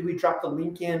 maybe do we drop the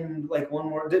link in like one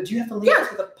more? Do you have the link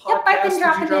to the podcast? Yep, I can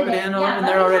drop Did you drop it in Yeah,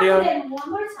 there already? Drop it in one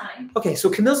more time. Okay, so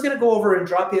Camille's going to go over and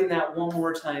drop in that one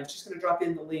more time. She's going to drop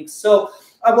in the links. So,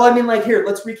 well, I mean, like here,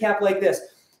 let's recap like this.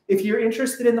 If you're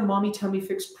interested in the Mommy Tummy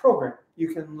Fix program,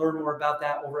 you can learn more about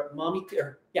that over at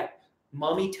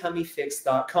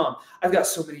mommytummyfix.com. I've got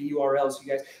so many URLs, you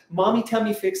guys.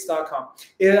 mommytummyfix.com.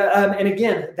 And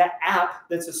again, that app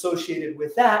that's associated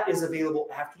with that is available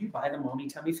after you buy the Mommy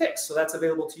Tummy Fix. So that's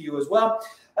available to you as well.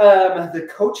 The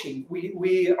coaching,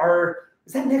 we are,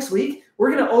 is that next week?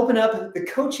 We're going to open up the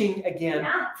coaching again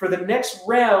for the next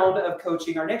round of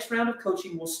coaching. Our next round of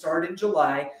coaching will start in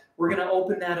July. We're going to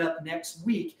open that up next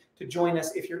week to join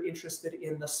us if you're interested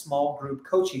in the small group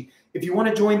coaching. If you want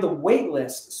to join the wait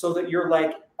list so that you're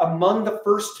like among the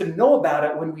first to know about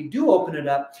it when we do open it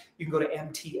up, you can go to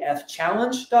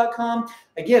mtfchallenge.com.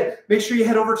 Again, make sure you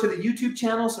head over to the YouTube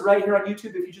channel. So right here on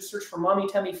YouTube, if you just search for Mommy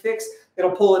Tummy Fix, it'll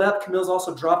pull it up. Camille's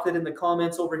also dropped it in the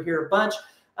comments over here a bunch.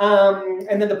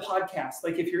 And then the podcast,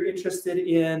 like if you're interested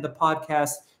in the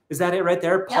podcast, is that it right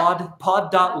there?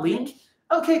 Pod.link.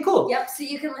 Okay, cool. Yep. So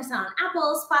you can listen on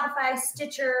Apple, Spotify,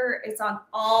 Stitcher. It's on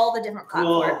all the different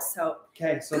platforms. So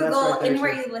okay, so Google, that's right there,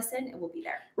 anywhere you listen, it will be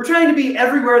there. We're trying to be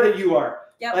everywhere that you are.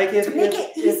 Yep. Like to make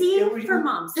it easy for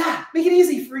moms. Yeah, make it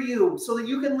easy for you so that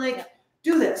you can like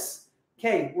do this.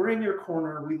 Okay, we're in your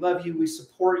corner. We love you. We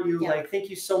support you. Like, thank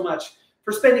you so much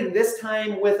for spending this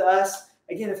time with us.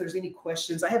 Again, if there's any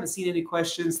questions, I haven't seen any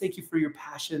questions. Thank you for your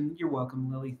passion. You're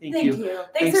welcome, Lily. Thank you.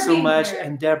 Thanks so much. Here.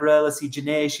 And Deborah, let's see,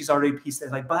 Janae, she's already pieced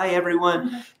that. Like, bye,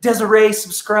 everyone. Desiree,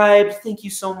 subscribe. Thank you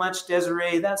so much,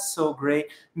 Desiree. That's so great.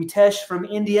 Mitesh from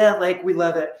India, like, we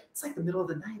love it. It's like the middle of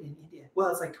the night in India. Well,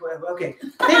 it's like 12. Okay.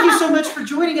 Thank you so much for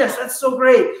joining us. That's so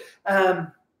great. If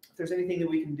there's anything that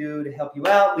we can do to help you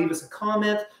out, leave us a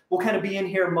comment. We'll kind of be in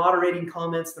here moderating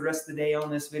comments the rest of the day on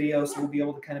this video, so we'll be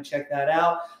able to kind of check that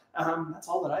out. That's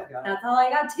all that I've got. That's all I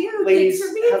got too. Ladies, thanks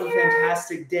for being have here. a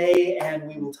fantastic day, and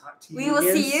we will talk to you We will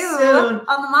again see you soon.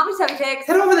 on the Mommy Tummy Fix.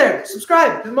 Head over there.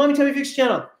 Subscribe to the Mommy Tummy Fix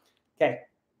channel. Okay.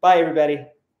 Bye, everybody.